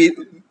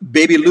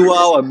 Baby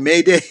luau, a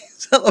Mayday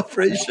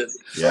celebration.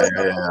 Yeah.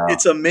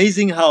 It's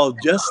amazing how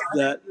just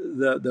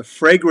the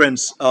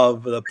fragrance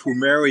of the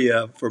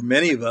plumeria for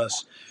many of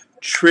us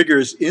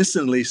triggers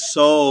instantly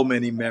so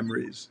many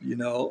memories,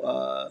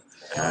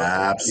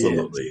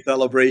 Absolutely.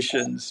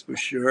 Celebrations, for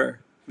sure.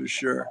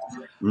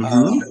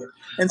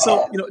 And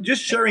so,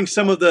 just sharing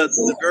some of the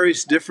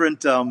various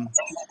different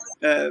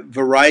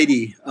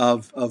variety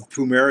of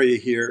plumeria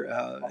here.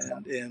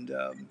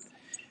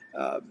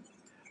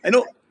 I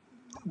know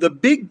the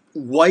big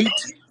white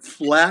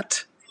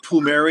flat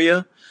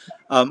plumeria.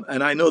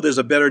 And I know there's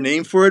a better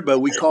name for it, but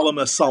we call them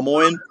a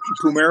Samoan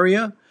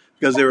plumeria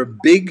because they were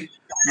big,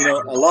 a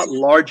lot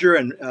larger,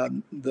 and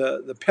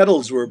the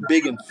petals were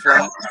big and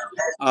flat.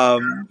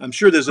 I'm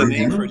sure there's a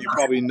name for it. You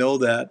probably know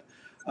that.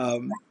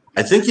 Um,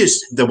 I think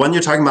the one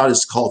you're talking about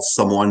is called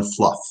Samoan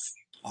fluff.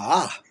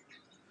 ah,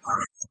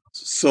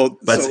 so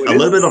But so it a is.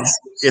 little bit of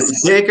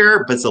it's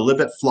bigger, but it's a little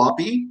bit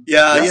floppy.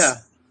 Yeah, yeah,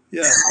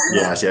 Yes.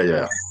 yeah, Yes. Yeah.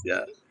 Yeah.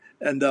 yeah.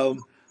 And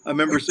I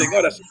remember saying,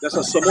 "Oh, that's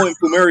a Samoan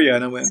plumeria,"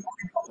 and I went,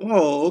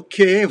 "Oh,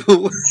 okay."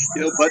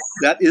 But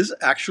that is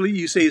actually,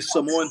 you say,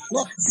 Samoan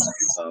fluff.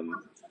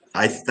 Um,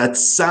 That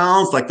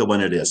sounds like the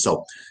one it is.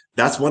 So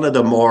that's one of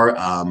the more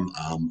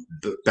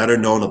better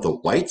known of the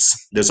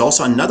whites. There's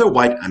also another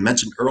white I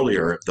mentioned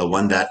earlier, the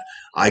one that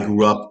I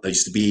grew up. I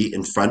used to be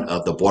in front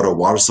of the border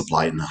water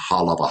supply in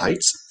Holualoa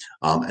Heights,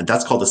 and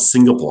that's called the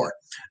Singapore.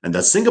 And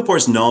the Singapore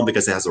is known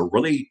because it has a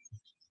really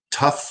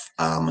tough,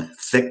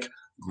 thick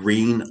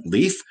green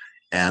leaf,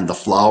 and the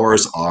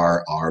flowers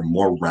are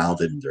more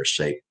rounded in their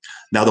shape.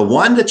 Now, the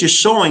one that you're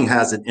showing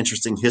has an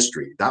interesting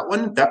history.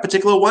 That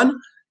particular one,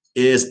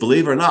 is,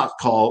 believe it or not,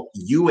 called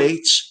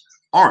UH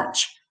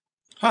orange.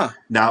 huh.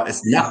 Now,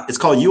 it's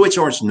called UH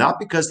orange not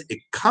because it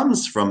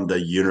comes from the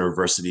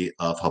University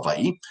of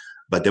Hawaii,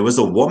 but there was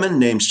a woman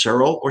named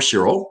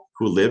Cheryl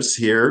who lives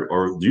here,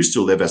 or used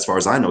to live, as far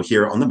as I know,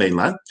 here on the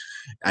mainland.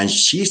 And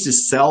she used to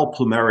sell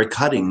plumeria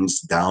cuttings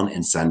down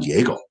in San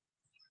Diego.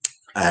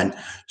 And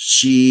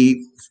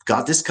she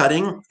got this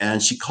cutting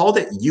and she called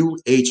it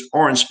UH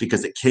orange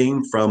because it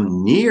came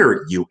from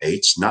near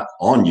UH, not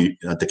on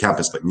the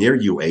campus, but near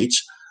UH.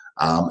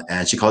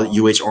 And she called it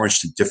UH orange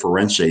to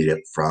differentiate it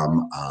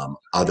from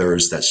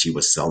others that she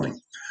was selling.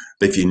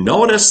 But if you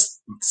notice,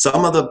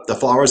 some of the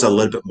flowers are a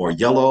little bit more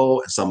yellow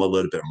and some a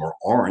little bit more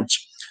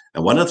orange.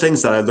 And one of the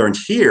things that I learned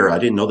here, I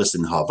didn't know this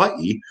in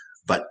Hawaii,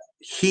 but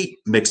heat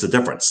makes a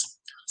difference.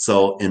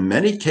 So in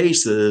many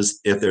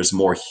cases, if there's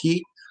more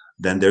heat,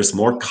 then there's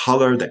more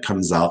color that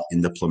comes out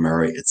in the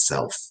plumeria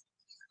itself.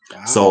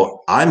 Wow.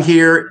 So I'm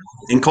here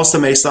in Costa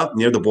Mesa,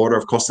 near the border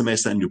of Costa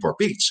Mesa and Newport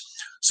Beach.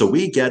 So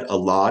we get a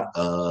lot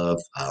of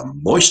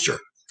moisture,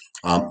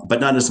 but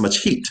not as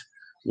much heat.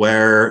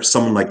 Where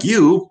someone like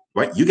you,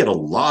 right, you get a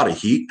lot of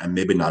heat and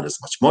maybe not as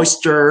much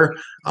moisture.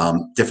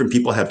 Different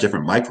people have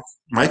different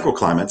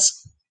microclimates.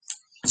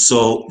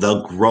 So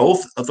the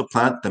growth of the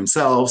plant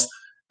themselves,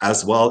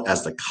 as well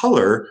as the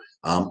color,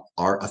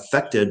 are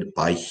affected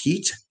by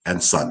heat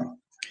and sun.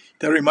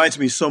 That reminds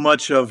me so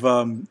much of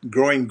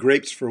growing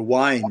grapes for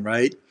wine,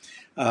 right?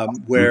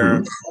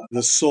 Where Mm-hmm.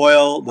 the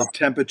soil, the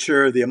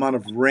temperature, the amount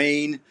of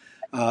rain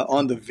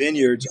on the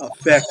vineyards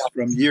affects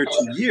from year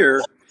to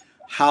year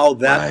how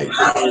that Right.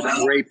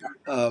 particular grape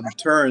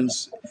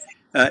turns.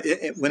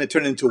 When it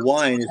turned into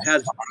wine, it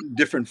has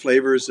different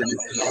flavors and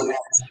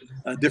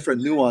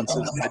different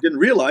nuances. I didn't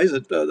realize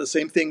it. The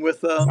same thing with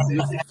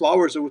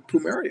flowers or with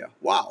plumeria.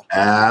 Wow.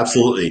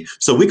 Absolutely.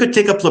 So we could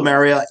take a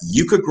plumeria.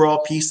 You could grow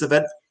a piece of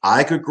it.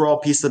 I could grow a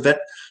piece of it.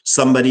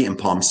 Somebody in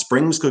Palm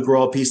Springs could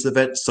grow a piece of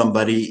it.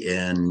 Somebody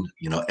in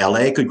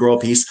LA could grow a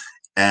piece,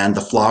 and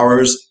the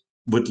flowers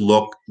would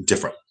look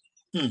different.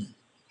 Hmm.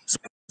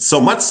 So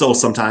much so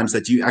sometimes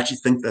that you actually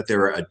think that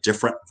there are a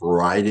different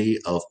variety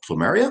of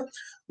plumeria,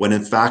 when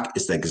in fact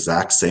it's the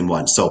exact same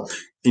one. So,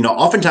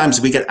 oftentimes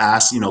we get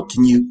asked,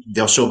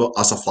 they'll show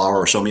us a flower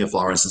or show me a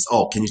flower and says,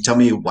 "Oh, can you tell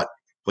me what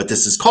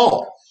this is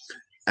called?"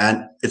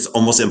 And it's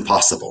almost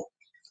impossible,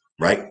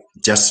 right?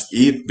 Just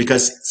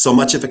because so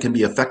much of it can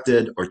be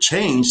affected or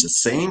changed, the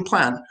same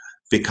plant,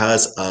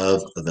 because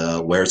of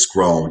where it's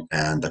grown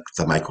and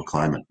the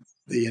microclimate.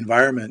 The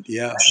environment.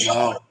 Yeah.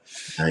 Wow.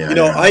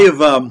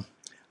 Yeah.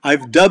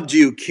 I've dubbed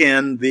you,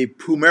 Ken, the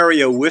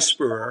Plumeria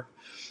Whisperer,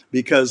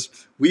 because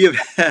we have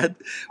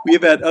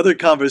had other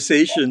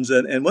conversations,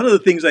 and one of the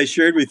things I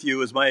shared with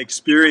you is my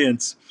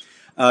experience.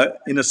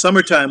 In the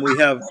summertime, we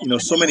have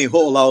so many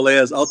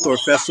Holualoas, outdoor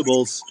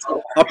festivals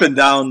up and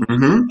down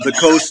Mm-hmm. the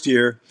coast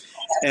here,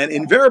 and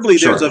invariably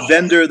there's Sure. a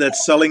vendor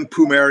that's selling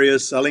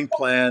plumerias, selling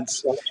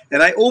plants,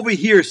 and I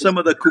overhear some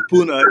of the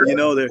kupuna.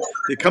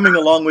 They're coming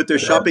along with their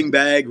shopping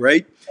bag,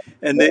 right?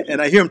 And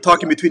I hear them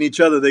talking between each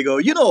other. They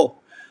go,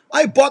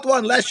 I bought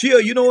one last year,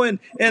 and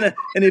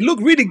it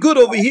looked really good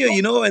over here,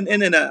 and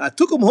then I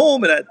took them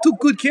home and I took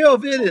good care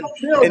of it,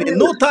 and in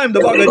no time the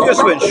bugger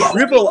just went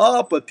shrivel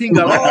up, a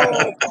tingal,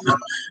 I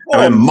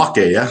oh, mean, make,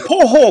 yeah.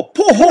 poho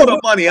the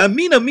money. I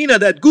mean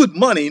that good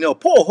money,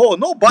 poho,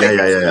 no Yeah, yeah,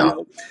 bites. yeah, yeah.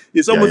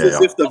 It's Yeah, almost yeah, as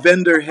yeah. if the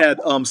vendor had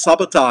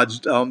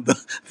sabotaged.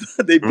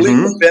 They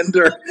blamed the Mm-hmm.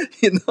 vendor.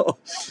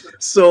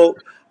 So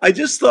I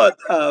just thought,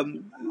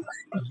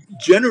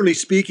 generally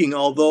speaking,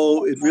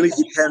 although it really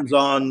depends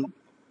on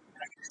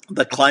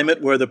the climate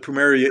where the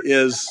plumeria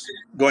is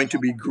going to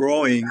be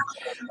growing,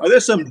 are there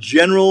some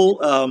general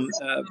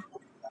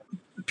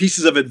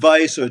pieces of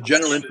advice or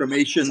general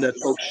information that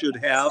folks should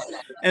have?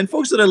 And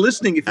folks that are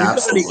listening, if you've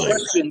got any Absolutely.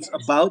 questions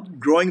about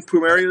growing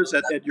plumerias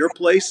at your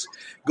place,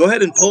 go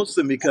ahead and post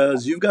them,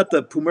 because you've got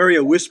the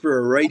plumeria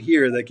whisperer right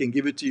here that can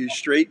give it to you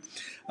straight.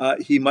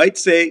 He might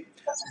say,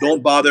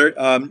 don't bother.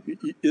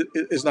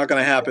 It's not going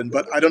to happen.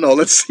 But I don't know.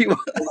 Let's see what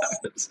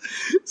happens.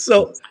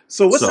 So what's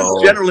some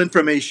So, general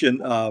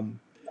information?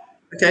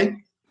 okay,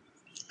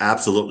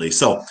 absolutely.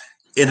 So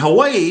in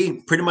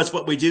Hawaii, pretty much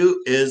what we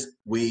do is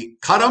we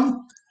cut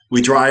them,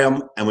 we dry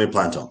them, and we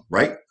plant them,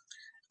 right?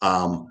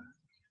 Um,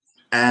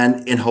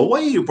 and in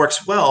Hawaii, it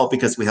works well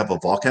because we have a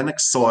volcanic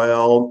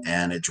soil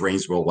and it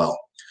drains real well.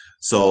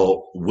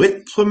 So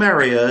with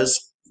plumerias,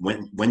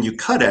 when you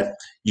cut it,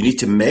 you need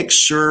to make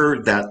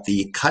sure that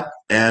the cut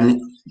end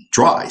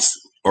dries,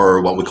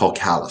 or what we call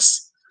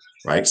callus,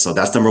 right? So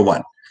that's number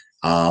one.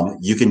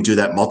 You can do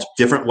that multiple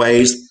different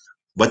ways.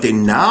 What they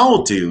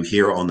now do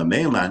here on the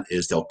mainland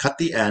is they'll cut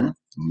the end,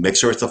 make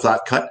sure it's a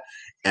flat cut,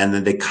 and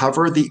then they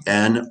cover the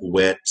end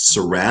with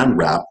saran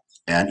wrap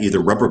and either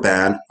rubber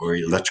band or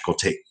electrical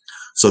tape,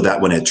 so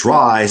that when it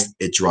dries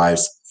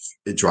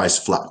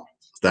flat.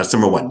 That's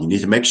number one. You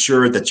need to make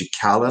sure that you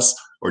callus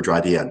or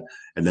dry the end.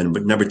 And then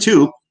number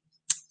two,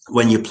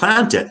 when you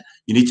plant it,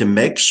 you need to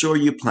make sure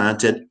you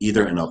plant it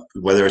either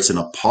whether it's in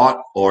a pot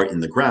or in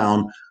the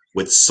ground,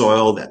 with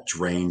soil that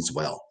drains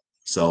well.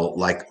 So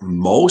like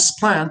most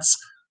plants,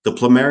 the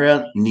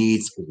plumeria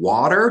needs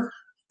water,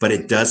 but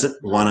it doesn't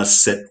want to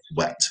sit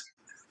wet.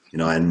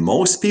 And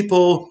most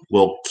people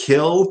will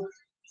kill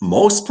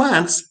most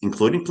plants,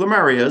 including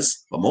plumerias,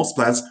 but most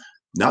plants,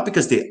 not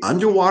because they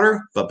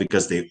underwater, but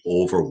because they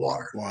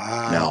overwater.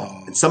 Wow.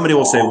 Now, somebody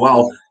will say,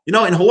 well,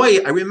 in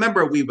Hawaii, I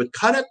remember we would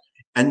cut it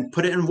and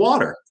put it in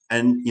water.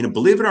 And,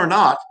 believe it or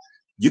not,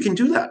 you can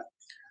do that.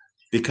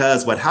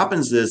 Because what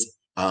happens is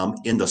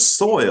in the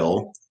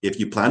soil, if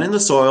you plant in the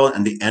soil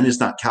and the end is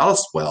not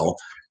calloused well,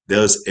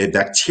 there's a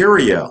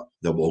bacteria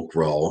that will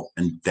grow,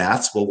 and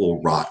that's what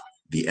will rot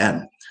the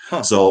end.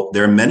 Huh. So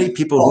there are many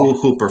people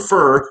who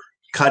prefer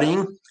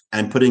cutting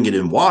and putting it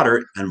in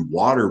water and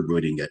water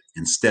rooting it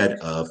instead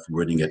of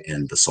rooting it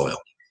in the soil.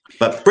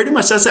 But pretty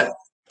much that's it.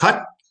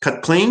 Cut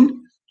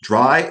clean,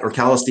 dry or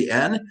callus the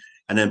end,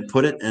 and then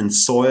put it in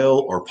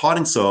soil or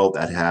potting soil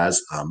that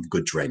has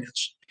good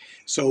drainage.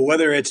 So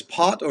whether it's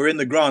pot or in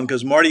the ground,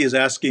 because Marty is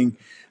asking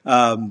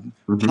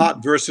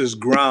pot versus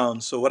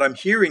ground. So what I'm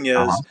hearing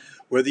is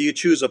whether you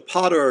choose a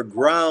pot or a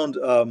ground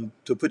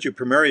to put your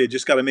plumeria, you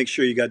just got to make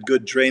sure you got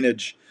good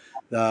drainage,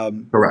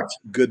 correct,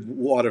 good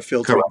water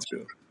filtering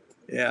through.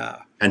 Yeah.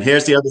 And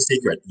here's the other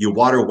secret. You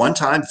water one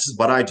time. This is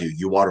what I do.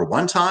 You water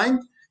one time,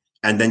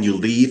 and then you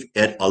leave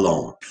it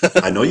alone.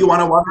 I know you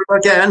want to water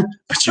it again,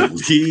 but you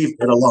leave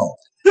it alone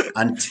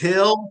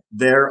until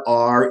there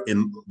are,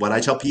 in what I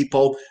tell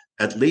people,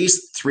 at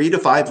least 3 to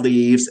 5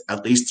 leaves,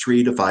 at least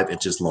 3 to 5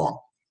 inches long.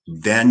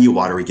 Then you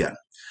water again.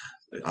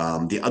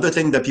 The other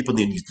thing that people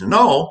need to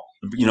know,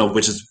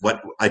 which is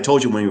what I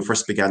told you when we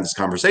first began this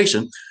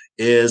conversation,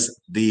 is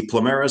the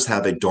plumerias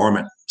have a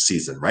dormant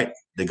season, right?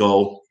 They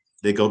go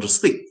to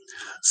sleep.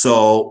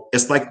 So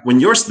it's like when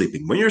you're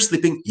sleeping. When you're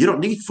sleeping, you don't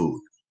need food.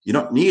 You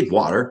don't need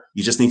water.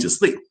 You just need to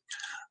sleep.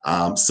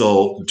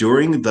 So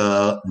during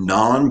the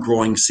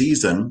non-growing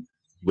season,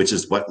 which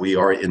is what we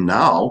are in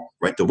now,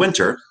 right, the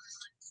winter,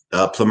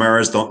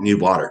 plumerias don't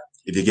need water.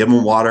 If you give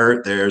them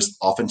water, there's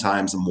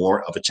oftentimes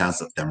more of a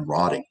chance of them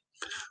rotting.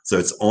 So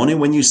it's only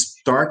when you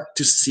start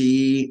to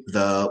see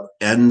the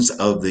ends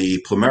of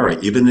the plumeria,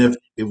 even if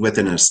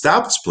within an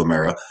established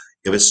plumeria,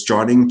 if it's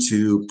starting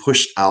to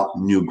push out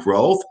new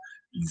growth,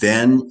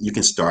 then you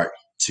can start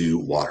to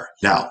water.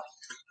 Now,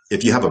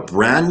 if you have a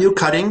brand new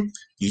cutting,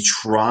 you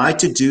try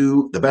to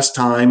do the best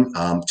time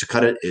to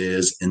cut it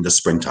is in the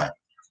springtime,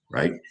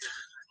 right?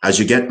 As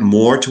you get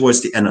more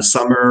towards the end of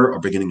summer or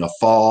beginning of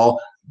fall,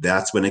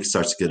 that's when it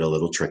starts to get a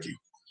little tricky.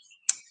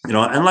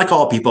 And like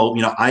all people,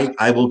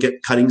 I will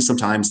get cuttings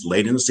sometimes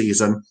late in the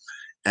season,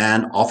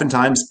 and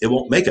oftentimes it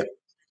won't make it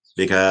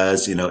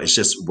because, it's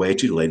just way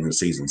too late in the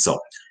season. So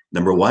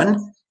number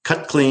one,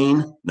 cut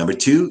clean. Number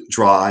two,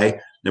 dry.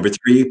 Number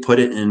three, put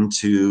it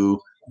into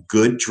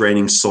good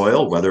draining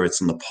soil, whether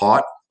it's in the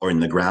pot or in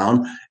the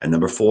ground. And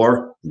number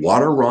four,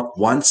 water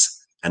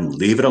once and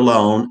leave it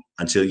alone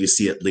until you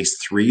see at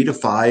least 3 to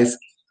 5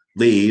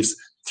 leaves,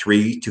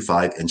 3 to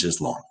 5 inches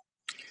long.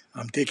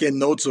 I'm taking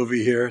notes over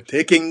here.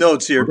 Taking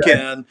notes here, okay.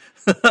 Ken.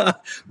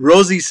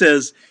 Rosie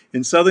says,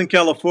 in Southern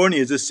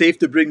California, is it safe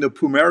to bring the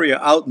plumeria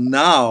out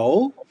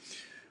now?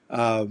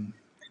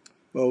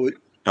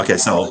 Okay,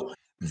 so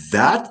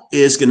that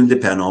is going to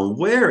depend on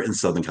where in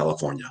Southern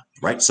California,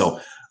 right? So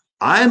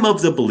I'm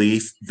of the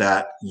belief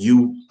that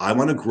I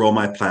want to grow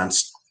my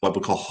plants what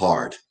we call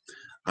hard.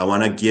 I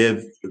want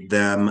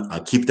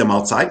to keep them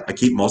outside. I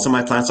keep most of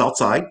my plants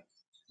outside.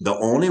 The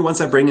only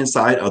ones I bring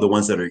inside are the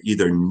ones that are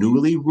either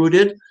newly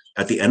rooted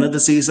at the end of the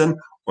season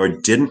or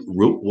didn't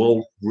root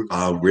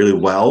really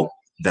well.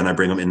 Then I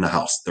bring them in the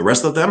house. The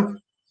rest of them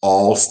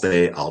all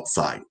stay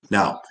outside.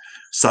 Now,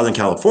 Southern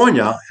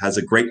California has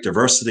a great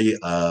diversity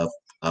of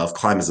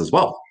climates as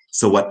well.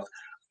 So what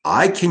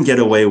I can get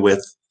away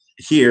with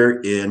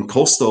here in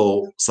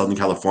coastal Southern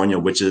California,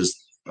 which is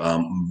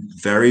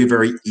very,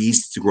 very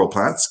easy to grow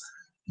plants,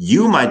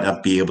 you might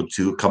not be able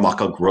to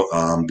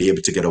be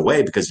able to get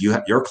away because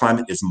your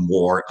climate is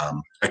more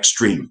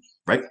extreme,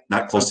 right?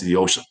 Not close to the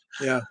ocean.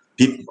 Yeah.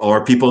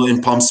 or people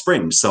in Palm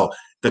Springs. So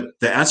the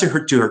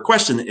answer to her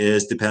question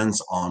is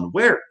depends on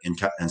where in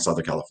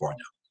Southern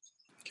California.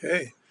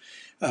 Okay.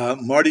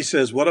 Marty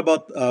says, what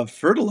about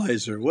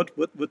fertilizer?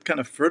 What kind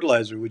of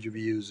fertilizer would you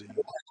be using?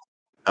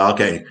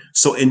 Okay,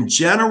 so in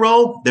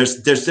general,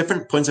 there's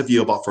different points of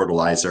view about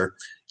fertilizer.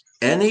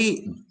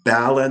 Any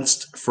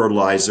balanced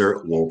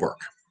fertilizer will work.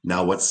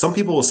 Now, what some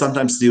people will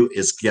sometimes do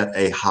is get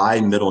a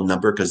high middle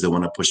number because they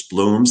want to push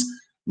blooms.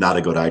 Not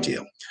a good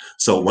idea.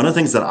 So one of the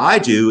things that I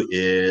do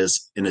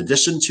is, in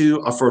addition to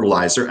a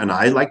fertilizer, and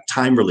I like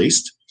time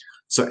released,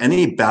 so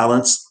any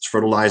balanced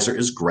fertilizer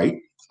is great.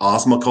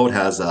 Osmocote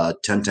has a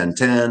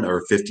 10-10-10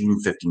 or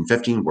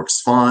 15-15-15,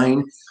 works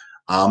fine.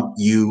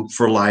 You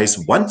fertilize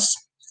once,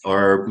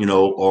 or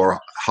or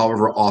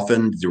however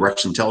often the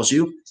direction tells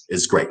you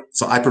is great.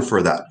 So I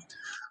prefer that.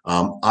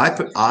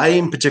 I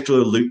in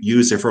particular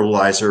use a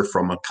fertilizer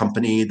from a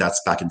company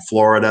that's back in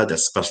Florida that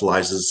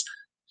specializes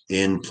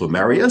in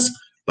plumerias,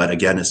 but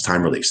again, it's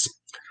time release.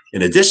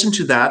 In addition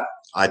to that,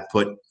 I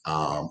put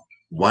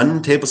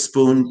 1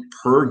 tablespoon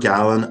per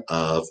gallon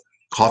of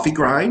coffee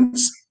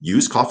grinds,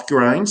 used coffee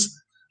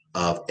grinds,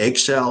 of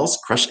eggshells,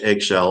 crushed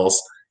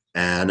eggshells,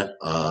 and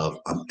of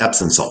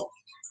Epsom salt.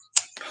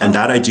 And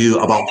that I do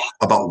about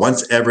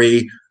once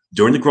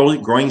during the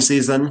growing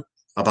season,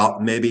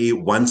 about maybe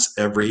once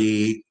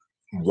every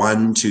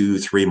 1 to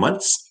 3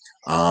 months.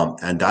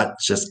 And that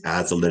just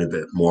adds a little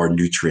bit more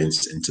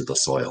nutrients into the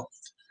soil.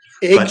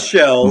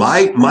 Eggshells.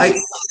 But my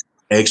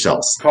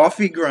eggshells.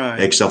 Coffee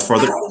grinds. Eggshells for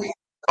the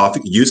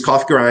coffee, use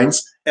coffee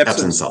grinds,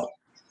 Epsom salt.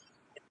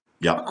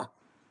 Yep.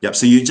 Yep.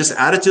 So you just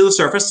add it to the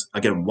surface.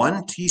 Again,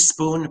 1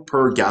 teaspoon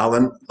per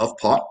gallon of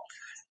pot,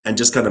 and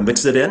just kind of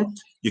mix it in.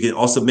 You can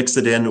also mix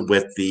it in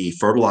with the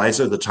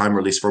fertilizer, the time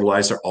release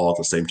fertilizer, all at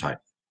the same time.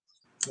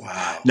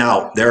 Wow.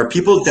 Now, there are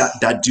people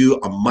that do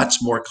a much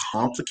more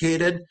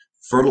complicated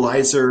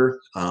fertilizer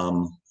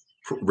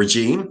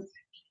regime,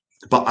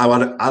 but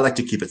I like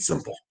to keep it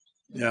simple.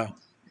 Yeah.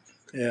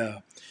 Yeah.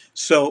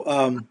 So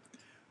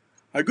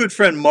our good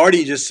friend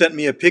Marty just sent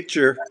me a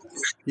picture.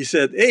 He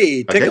said,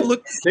 "Hey, take a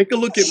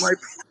look at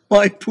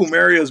my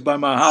plumerias by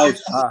my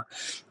house.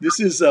 This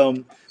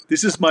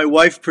is my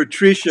wife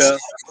Patricia.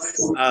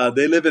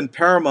 They live in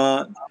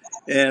Paramount,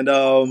 and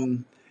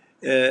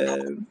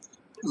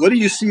what do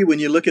you see when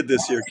you look at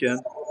this here, Ken?"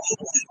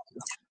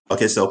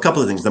 Okay, so a couple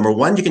of things. Number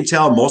one, you can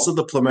tell most of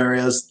the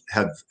plumerias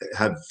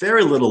have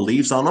very little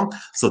leaves on them.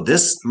 So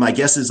this, my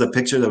guess, is a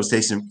picture that was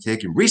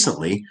taken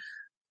recently.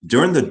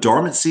 During the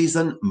dormant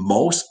season,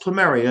 most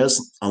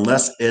plumerias,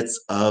 unless it's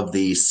of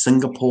the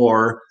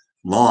Singapore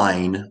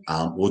line,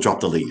 will drop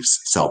the leaves.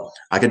 So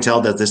I can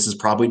tell that this is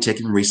probably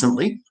taken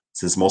recently,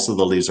 since most of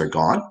the leaves are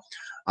gone.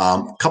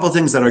 A couple of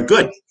things that are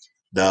good.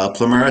 The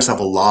plumerias have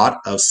a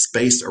lot of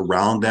space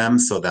around them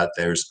so that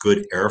there's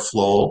good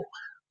airflow.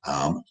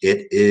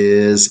 It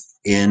is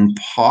in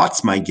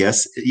pots, my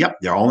guess. Yep,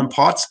 they're all in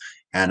pots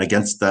and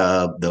against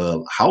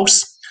the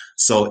house.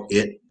 So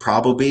it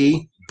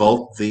probably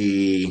both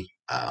the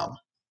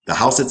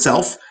house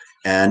itself,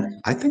 and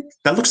I think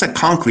that looks like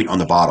concrete on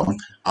the bottom,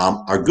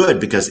 are good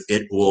because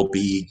it will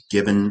be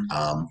given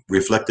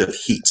reflective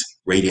heat,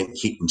 radiant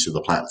heat into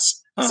the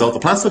plants. So the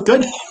plants look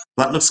good.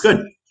 Plant looks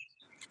good.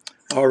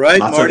 All right,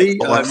 Marty,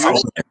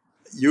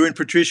 you and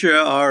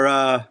Patricia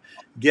are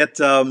get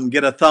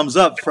a thumbs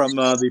up from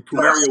the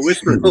Plumeria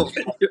Whisperer over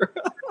here.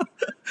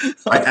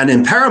 Right, and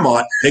in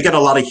Paramount, they get a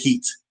lot of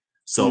heat.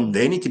 So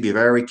they need to be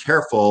very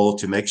careful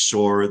to make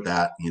sure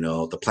that,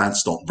 the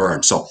plants don't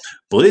burn. So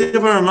believe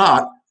it or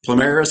not,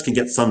 plumerias can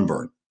get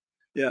sunburn.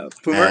 Yeah.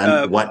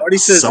 Marty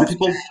says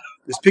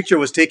this picture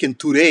was taken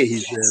today, he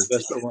says.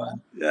 That's the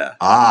one. Yeah.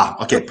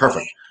 Okay,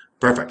 perfect.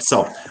 Perfect.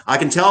 So I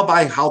can tell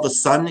by how the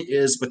sun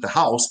is with the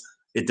house,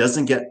 it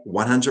doesn't get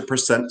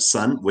 100%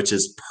 sun, which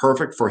is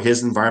perfect for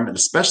his environment,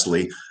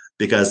 especially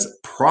because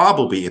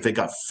probably if it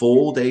got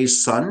full day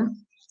sun,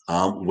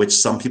 which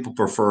some people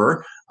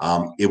prefer,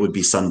 it would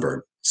be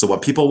sunburn. So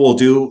what people will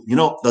do,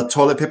 the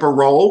toilet paper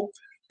roll,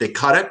 they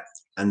cut it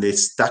and they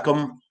stack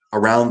them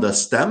around the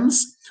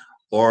stems,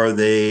 or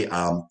they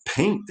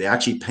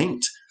actually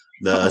paint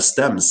the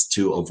stems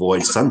to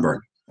avoid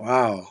sunburn.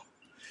 Wow.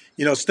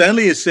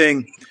 Stanley is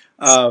saying,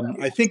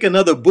 I think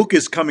another book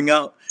is coming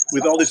out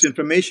with all this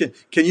information.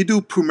 Can you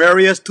do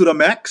plumerias to the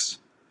max?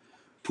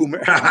 So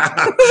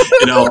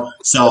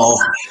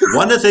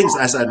one of the things,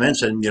 as I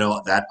mentioned,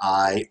 that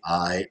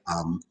I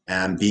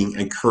am being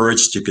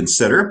encouraged to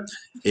consider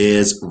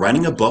is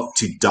writing a book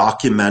to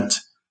document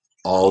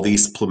all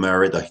these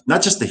plumeria,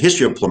 not just the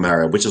history of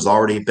plumeria, which has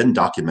already been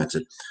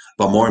documented,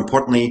 but more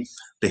importantly,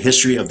 the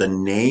history of the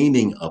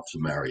naming of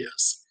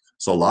plumerias.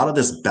 So a lot of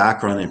this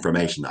background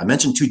information. I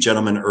mentioned 2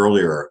 gentlemen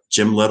earlier,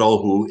 Jim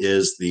Little, who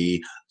is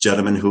the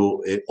gentleman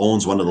who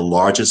owns one of the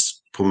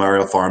largest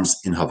plumeria farms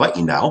in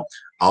Hawaii now,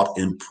 out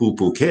in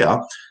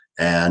Pupukea,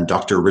 and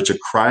Dr. Richard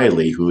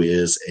Criley, who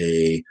is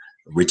a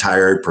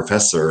retired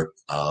professor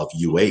of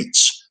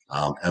UH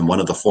and one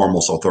of the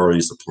foremost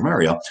authorities of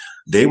plumeria.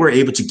 They were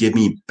able to give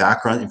me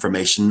background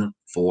information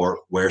for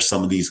where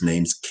some of these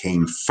names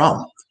came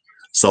from.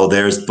 So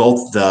there's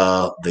both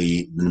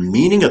the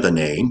meaning of the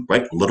name,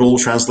 right? Literal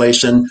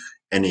translation,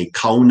 any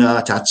kauna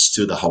attached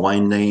to the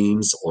Hawaiian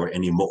names or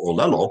any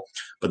mo'olelo,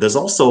 but there's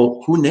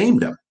also who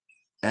named them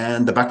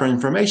and the background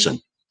information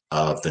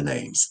of the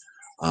names.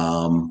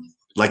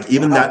 Like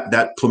even Wow.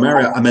 that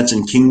plumeria I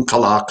mentioned, King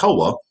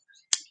Kalakaua.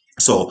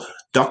 So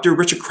Dr.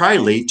 Richard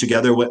Criley,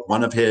 together with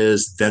one of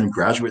his then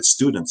graduate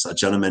students, a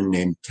gentleman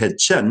named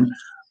Pidgin,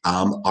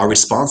 are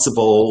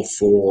responsible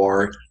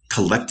for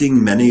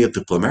collecting many of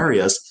the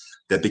plumerias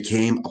that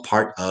became a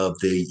part of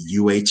the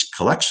UH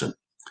collection.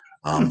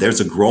 There's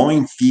a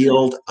growing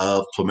field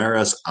of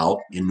plumerias out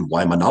in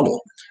Waimanalo.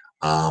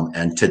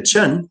 And Ted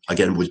Chen,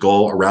 again, would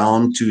go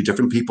around to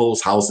different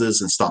people's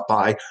houses and stop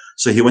by.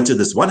 So he went to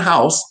this one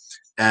house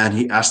and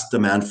he asked the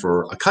man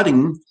for a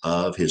cutting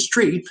of his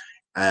tree.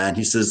 And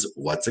he says,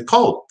 "What's it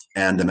called?"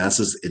 And the man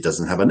says, "It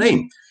doesn't have a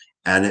name."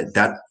 And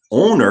that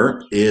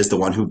owner is the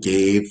one who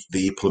gave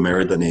the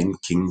plumeria the name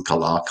King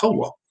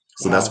Kalakaua.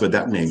 So that's where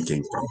that name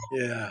came from.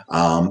 Yeah.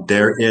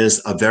 There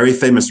is a very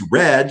famous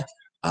red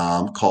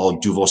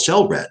called Duval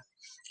Shell Red.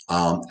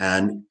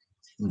 And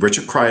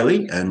Richard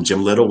Criley and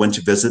Jim Little went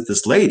to visit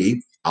this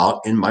lady out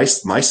in my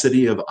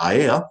city of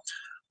Aiea,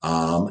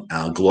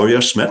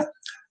 Gloria Schmidt.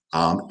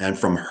 And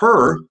from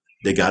her,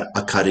 they got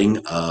a cutting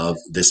of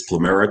this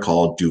plumeria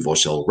called Duval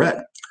Shell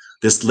Red.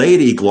 This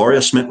lady, Gloria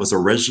Schmidt, was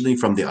originally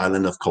from the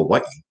island of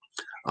Kauai,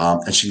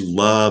 and she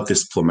loved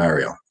this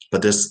plumeria.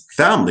 But this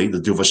family, the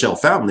Duval Shell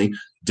family,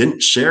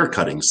 didn't share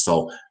cuttings.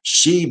 So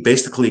she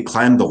basically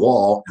climbed the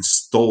wall and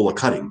stole a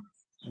cutting.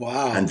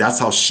 Wow. And that's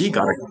how she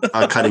got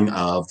a cutting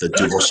of the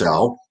Duval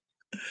Shell.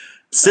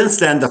 Since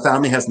then, the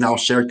family has now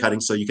shared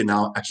cuttings, so you can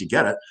now actually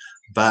get it.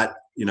 But,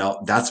 you know,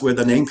 that's where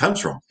the name comes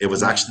from. It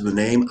was actually the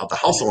name of the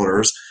house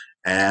owners,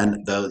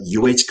 and the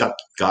UH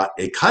got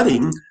a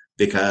cutting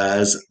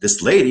because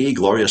this lady,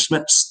 Gloria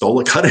Schmidt, stole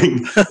a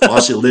cutting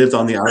while she lived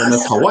on the island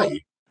of Hawaii,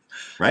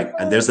 right?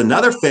 And there's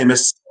another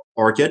famous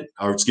orchid,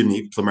 or excuse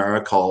me,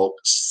 plumeria called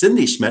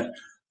Cindy Schmidt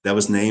that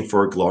was named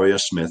for Gloria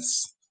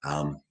Schmidt's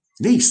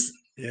niece.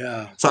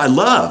 Yeah. So I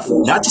love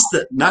not just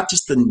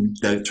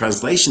the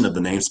translation of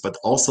the names, but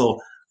also,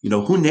 you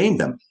know, who named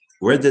them?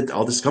 Where did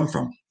all this come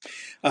from?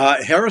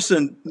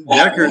 Harrison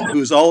Deckard,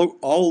 who's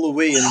all the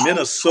way in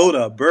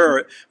Minnesota,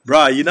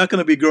 Bra, you're not going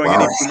to be growing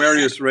any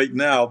plumerias right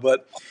now,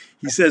 but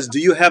he says, "Do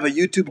you have a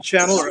YouTube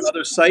channel or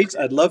other sites?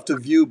 I'd love to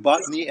view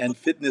botany and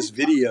fitness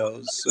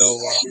videos."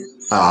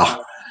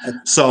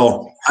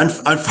 So,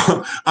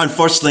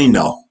 Unfortunately,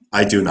 no,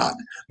 I do not.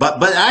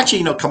 But actually,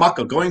 you know,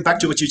 Kamako, going back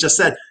to what you just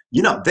said,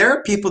 you know, there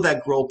are people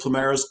that grow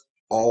plumerias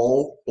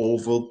all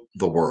over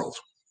the world,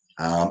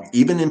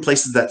 even in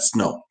places that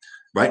snow,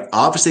 right?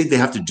 Obviously, they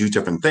have to do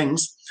different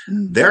things.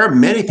 There are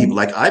many people,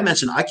 like I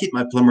mentioned, I keep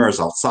my plumerias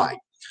outside.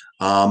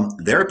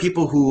 There are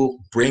people who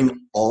bring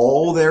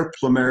all their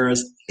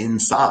plumerias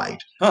inside,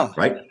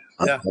 right?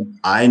 Yeah.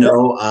 I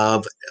know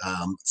of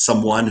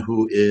someone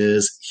who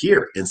is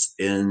here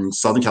in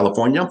Southern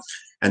California,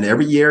 and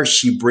every year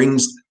she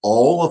brings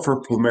all of her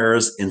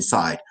plumerias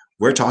inside.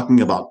 We're talking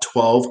about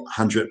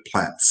 1,200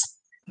 plants.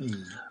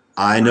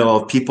 I know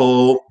of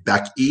people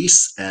back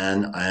east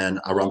and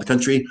around the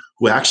country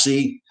who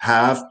actually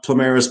have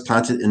plumerias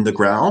planted in the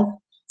ground,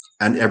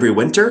 and every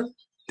winter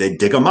they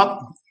dig them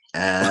up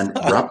and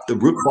wrap the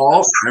root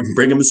ball and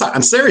bring them inside.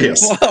 I'm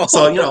serious. Wow.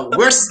 So, you know,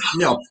 we're, you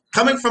know,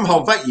 coming from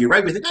Hawaii,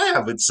 right? We think,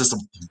 yeah, it's just a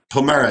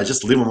plumeria,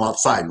 just leave them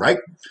outside, right?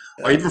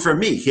 Or even for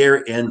me here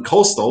in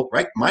coastal,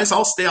 right? Mine's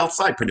all stay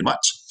outside pretty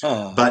much.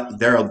 But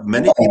there are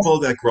many people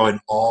that grow in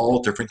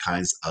all different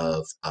kinds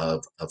of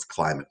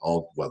climate,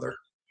 all weather.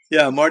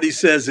 Yeah, Marty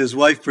says his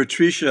wife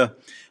Patricia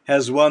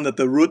has one that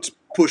the roots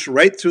push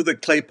right through the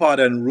clay pot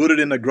and root it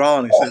in the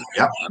ground. He said,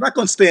 "I'm not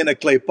going to stay in the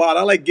clay pot.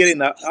 I like getting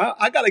the.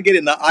 I got to get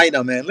in the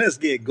item, man. Let's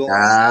get going."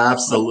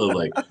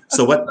 Absolutely.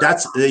 So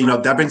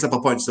that brings up a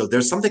point. So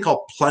there's something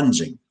called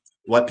plunging.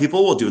 What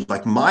people will do,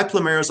 like my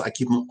plumerias, I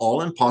keep them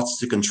all in pots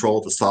to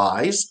control the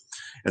size,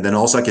 and then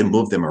also I can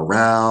move them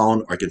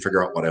around, or I can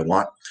figure out what I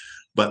want.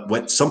 But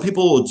what some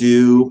people will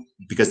do,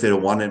 because they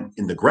don't want it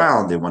in the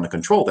ground, they want to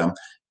control them,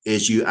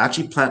 is you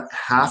actually plant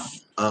half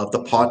of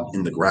the pot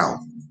in the ground,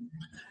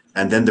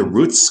 and then the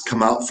roots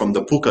come out from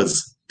the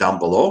pukas down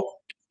below.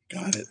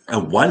 Got it.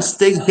 And once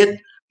they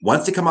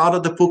come out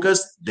of the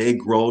pukas, they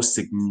grow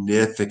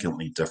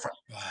significantly different.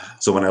 Wow.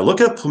 So when I look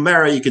at a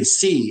plumeria, you can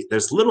see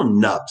there's little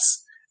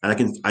nubs,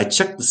 and I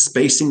check the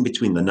spacing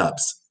between the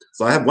nubs.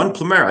 So I have one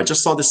plumeria I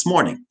just saw this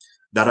morning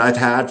that I've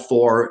had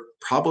for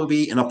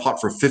probably in a pot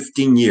for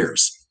 15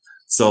 years.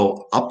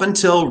 So up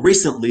until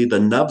recently, the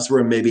nubs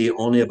were maybe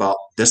only about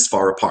this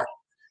far apart.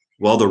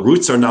 Well, the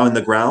roots are now in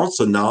the ground,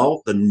 so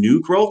now the new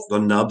growth, the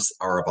nubs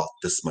are about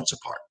this much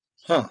apart.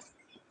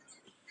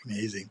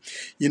 Amazing.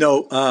 You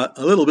know, a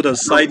little bit of a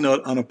side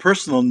note on a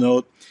personal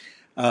note.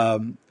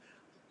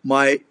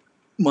 My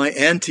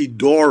auntie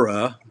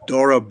Dora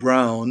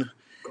Brown,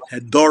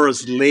 had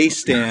Dora's lei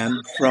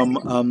stand from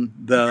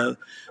the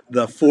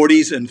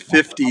 40s and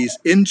 50s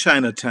in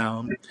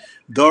Chinatown.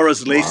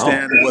 Dora's lei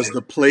stand was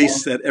the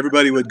place that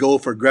everybody would go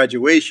for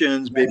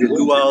graduations, baby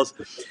luau's.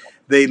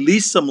 they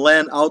leased some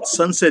land out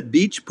Sunset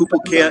Beach,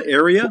 Pupukea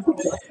area.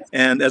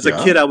 And as a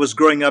Yeah. kid, I was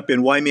growing up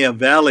in Waimea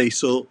Valley.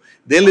 So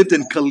they lived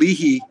in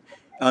Kalihi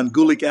on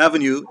Gulick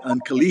Avenue on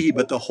Kalihi,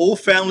 but the whole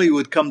family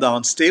would come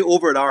down, stay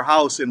over at our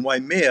house in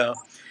Waimea.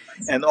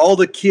 And all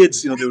the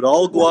kids, they would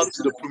all go out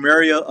to the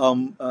plumeria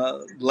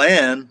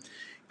land,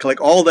 collect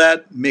all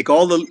that, make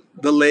all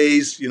the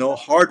leis,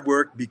 hard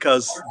work,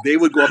 because they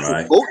would go up for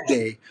Right. boat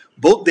day.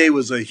 Boat day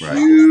was a Right.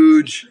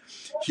 huge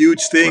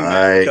thing, man,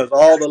 Right. because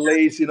all the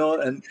leis,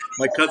 and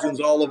my cousins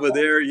all over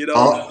there,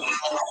 Oh,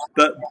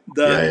 the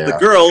yeah.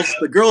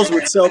 the girls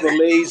would sell the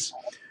leis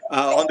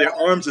on their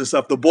arms and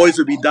stuff. The boys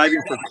would be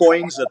diving for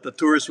coins that the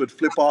tourists would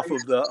flip off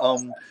of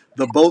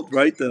the boat,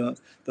 right? The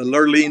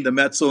Lurleen, the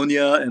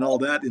Matsonia, and all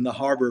that in the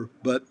harbor.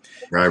 But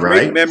great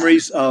Right.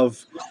 memories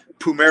of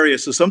plumeria.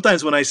 So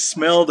sometimes when I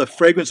smell the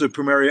fragrance of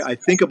plumeria, I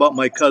think about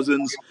my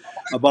cousins,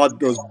 about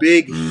those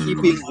big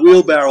heaping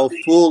wheelbarrow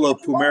full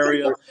of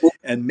plumeria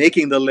and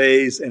making the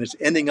leis, and it's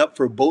ending up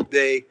for boat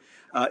day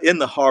in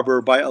the harbor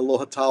by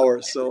Aloha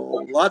Tower.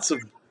 So lots of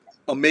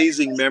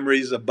amazing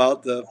memories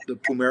about the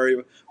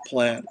plumeria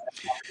plant.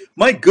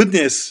 My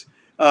goodness,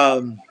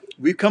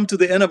 we've come to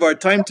the end of our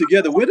time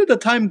together. Where did the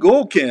time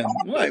go, Ken?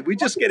 Right, we're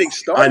just getting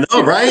started. I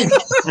know, right?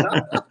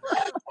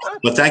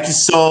 Well, thank you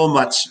so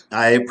much.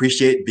 I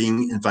appreciate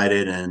being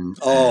invited and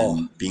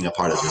being a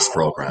part of this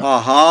program.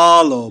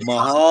 Mahalo,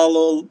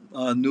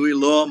 nui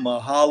loa,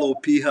 mahalo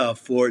piha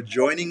for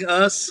joining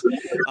us.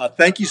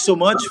 Thank you so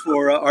much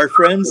for our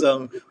friends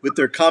with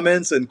their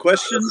comments and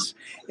questions.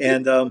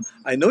 And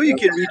I know you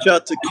can reach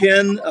out to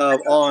Ken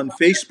on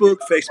Facebook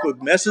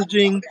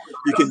messaging.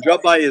 You can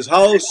drop by his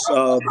house,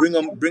 bring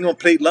him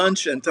plate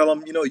lunch, and tell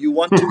him you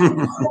want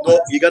to.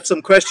 You got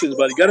some questions,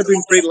 but you got to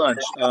bring plate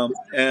lunch.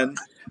 And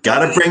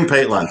Gotta bring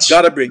plate lunch.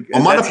 Gotta bring. Or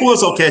manapu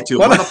is okay too.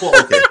 Manapu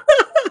okay.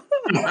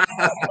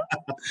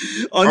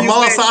 Or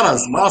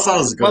malasadas.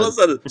 Malasadas is good.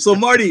 Malasadas. So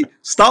Marty,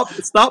 stop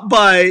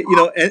by,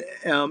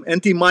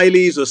 Auntie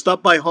Miley's, or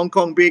stop by Hong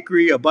Kong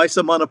Bakery, or buy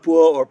some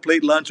manapua or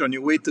plate lunch on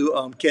your way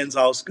to Ken's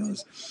house,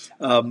 because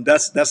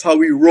that's how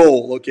we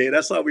roll. Okay,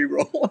 that's how we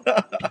roll.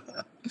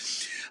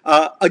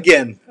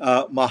 Again,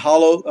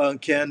 mahalo,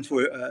 Ken,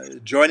 for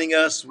joining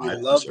us. We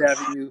love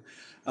having you.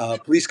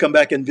 Please come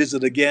back and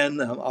visit again.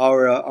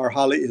 Our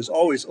hale is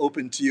always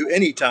open to you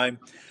anytime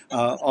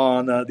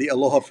on the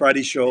Aloha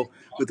Friday show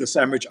with the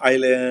Sandwich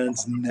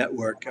Islands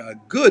Network.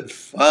 Good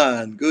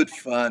fun.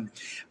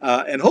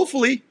 And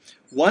hopefully,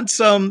 once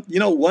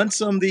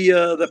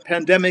the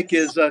pandemic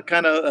is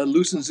kind of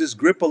loosens its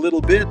grip a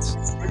little bit,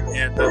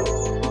 and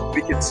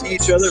we can see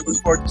each other.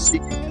 Look forward to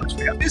seeing you.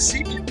 I miss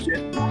seeing you,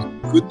 Ken.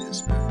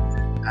 Goodness.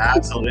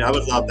 Absolutely, I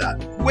would love that.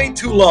 Way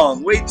too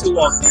long, my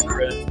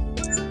friend.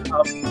 I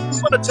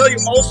want to tell you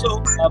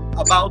also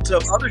about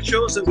other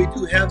shows that we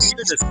do have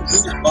here that's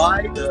produced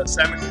by the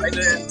Sandwich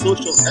Island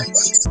Social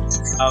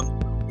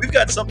Network. We've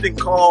got something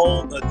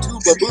called the Two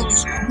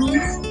Baboons Crew.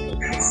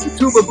 The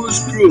Two Baboons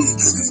Crew.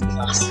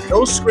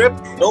 No script,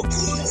 no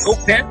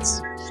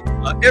pens.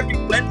 Every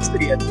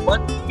Wednesday at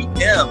 1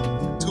 p.m.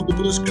 Two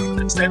Baboons Crew,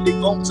 and Stanley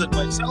Gomes and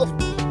myself,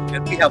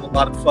 and we have a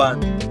lot of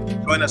fun.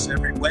 Join us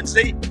every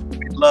Wednesday.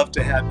 We'd love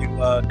to have you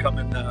come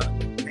and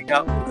hang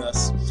out with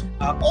us.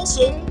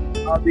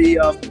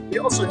 We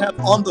also have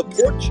On the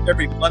Porch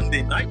every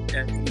Monday night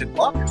at 8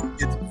 o'clock.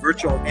 It's a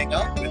virtual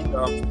hangout with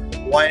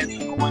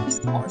Hawaiian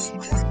Mars. You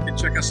can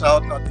check us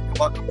out on the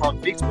Kabaka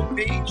Facebook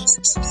page,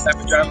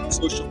 Savage Island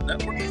Social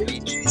Network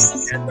page,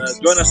 and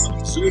join us on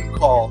a Zoom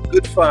call.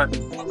 Good fun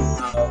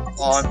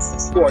on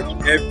the Porch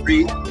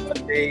every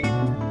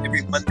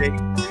Monday.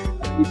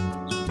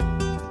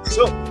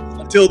 So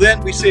until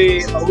then, we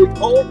say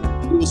aloha.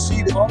 We will see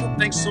you all.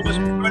 Thanks so much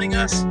for joining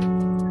us.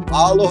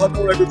 Aloha,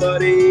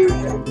 everybody.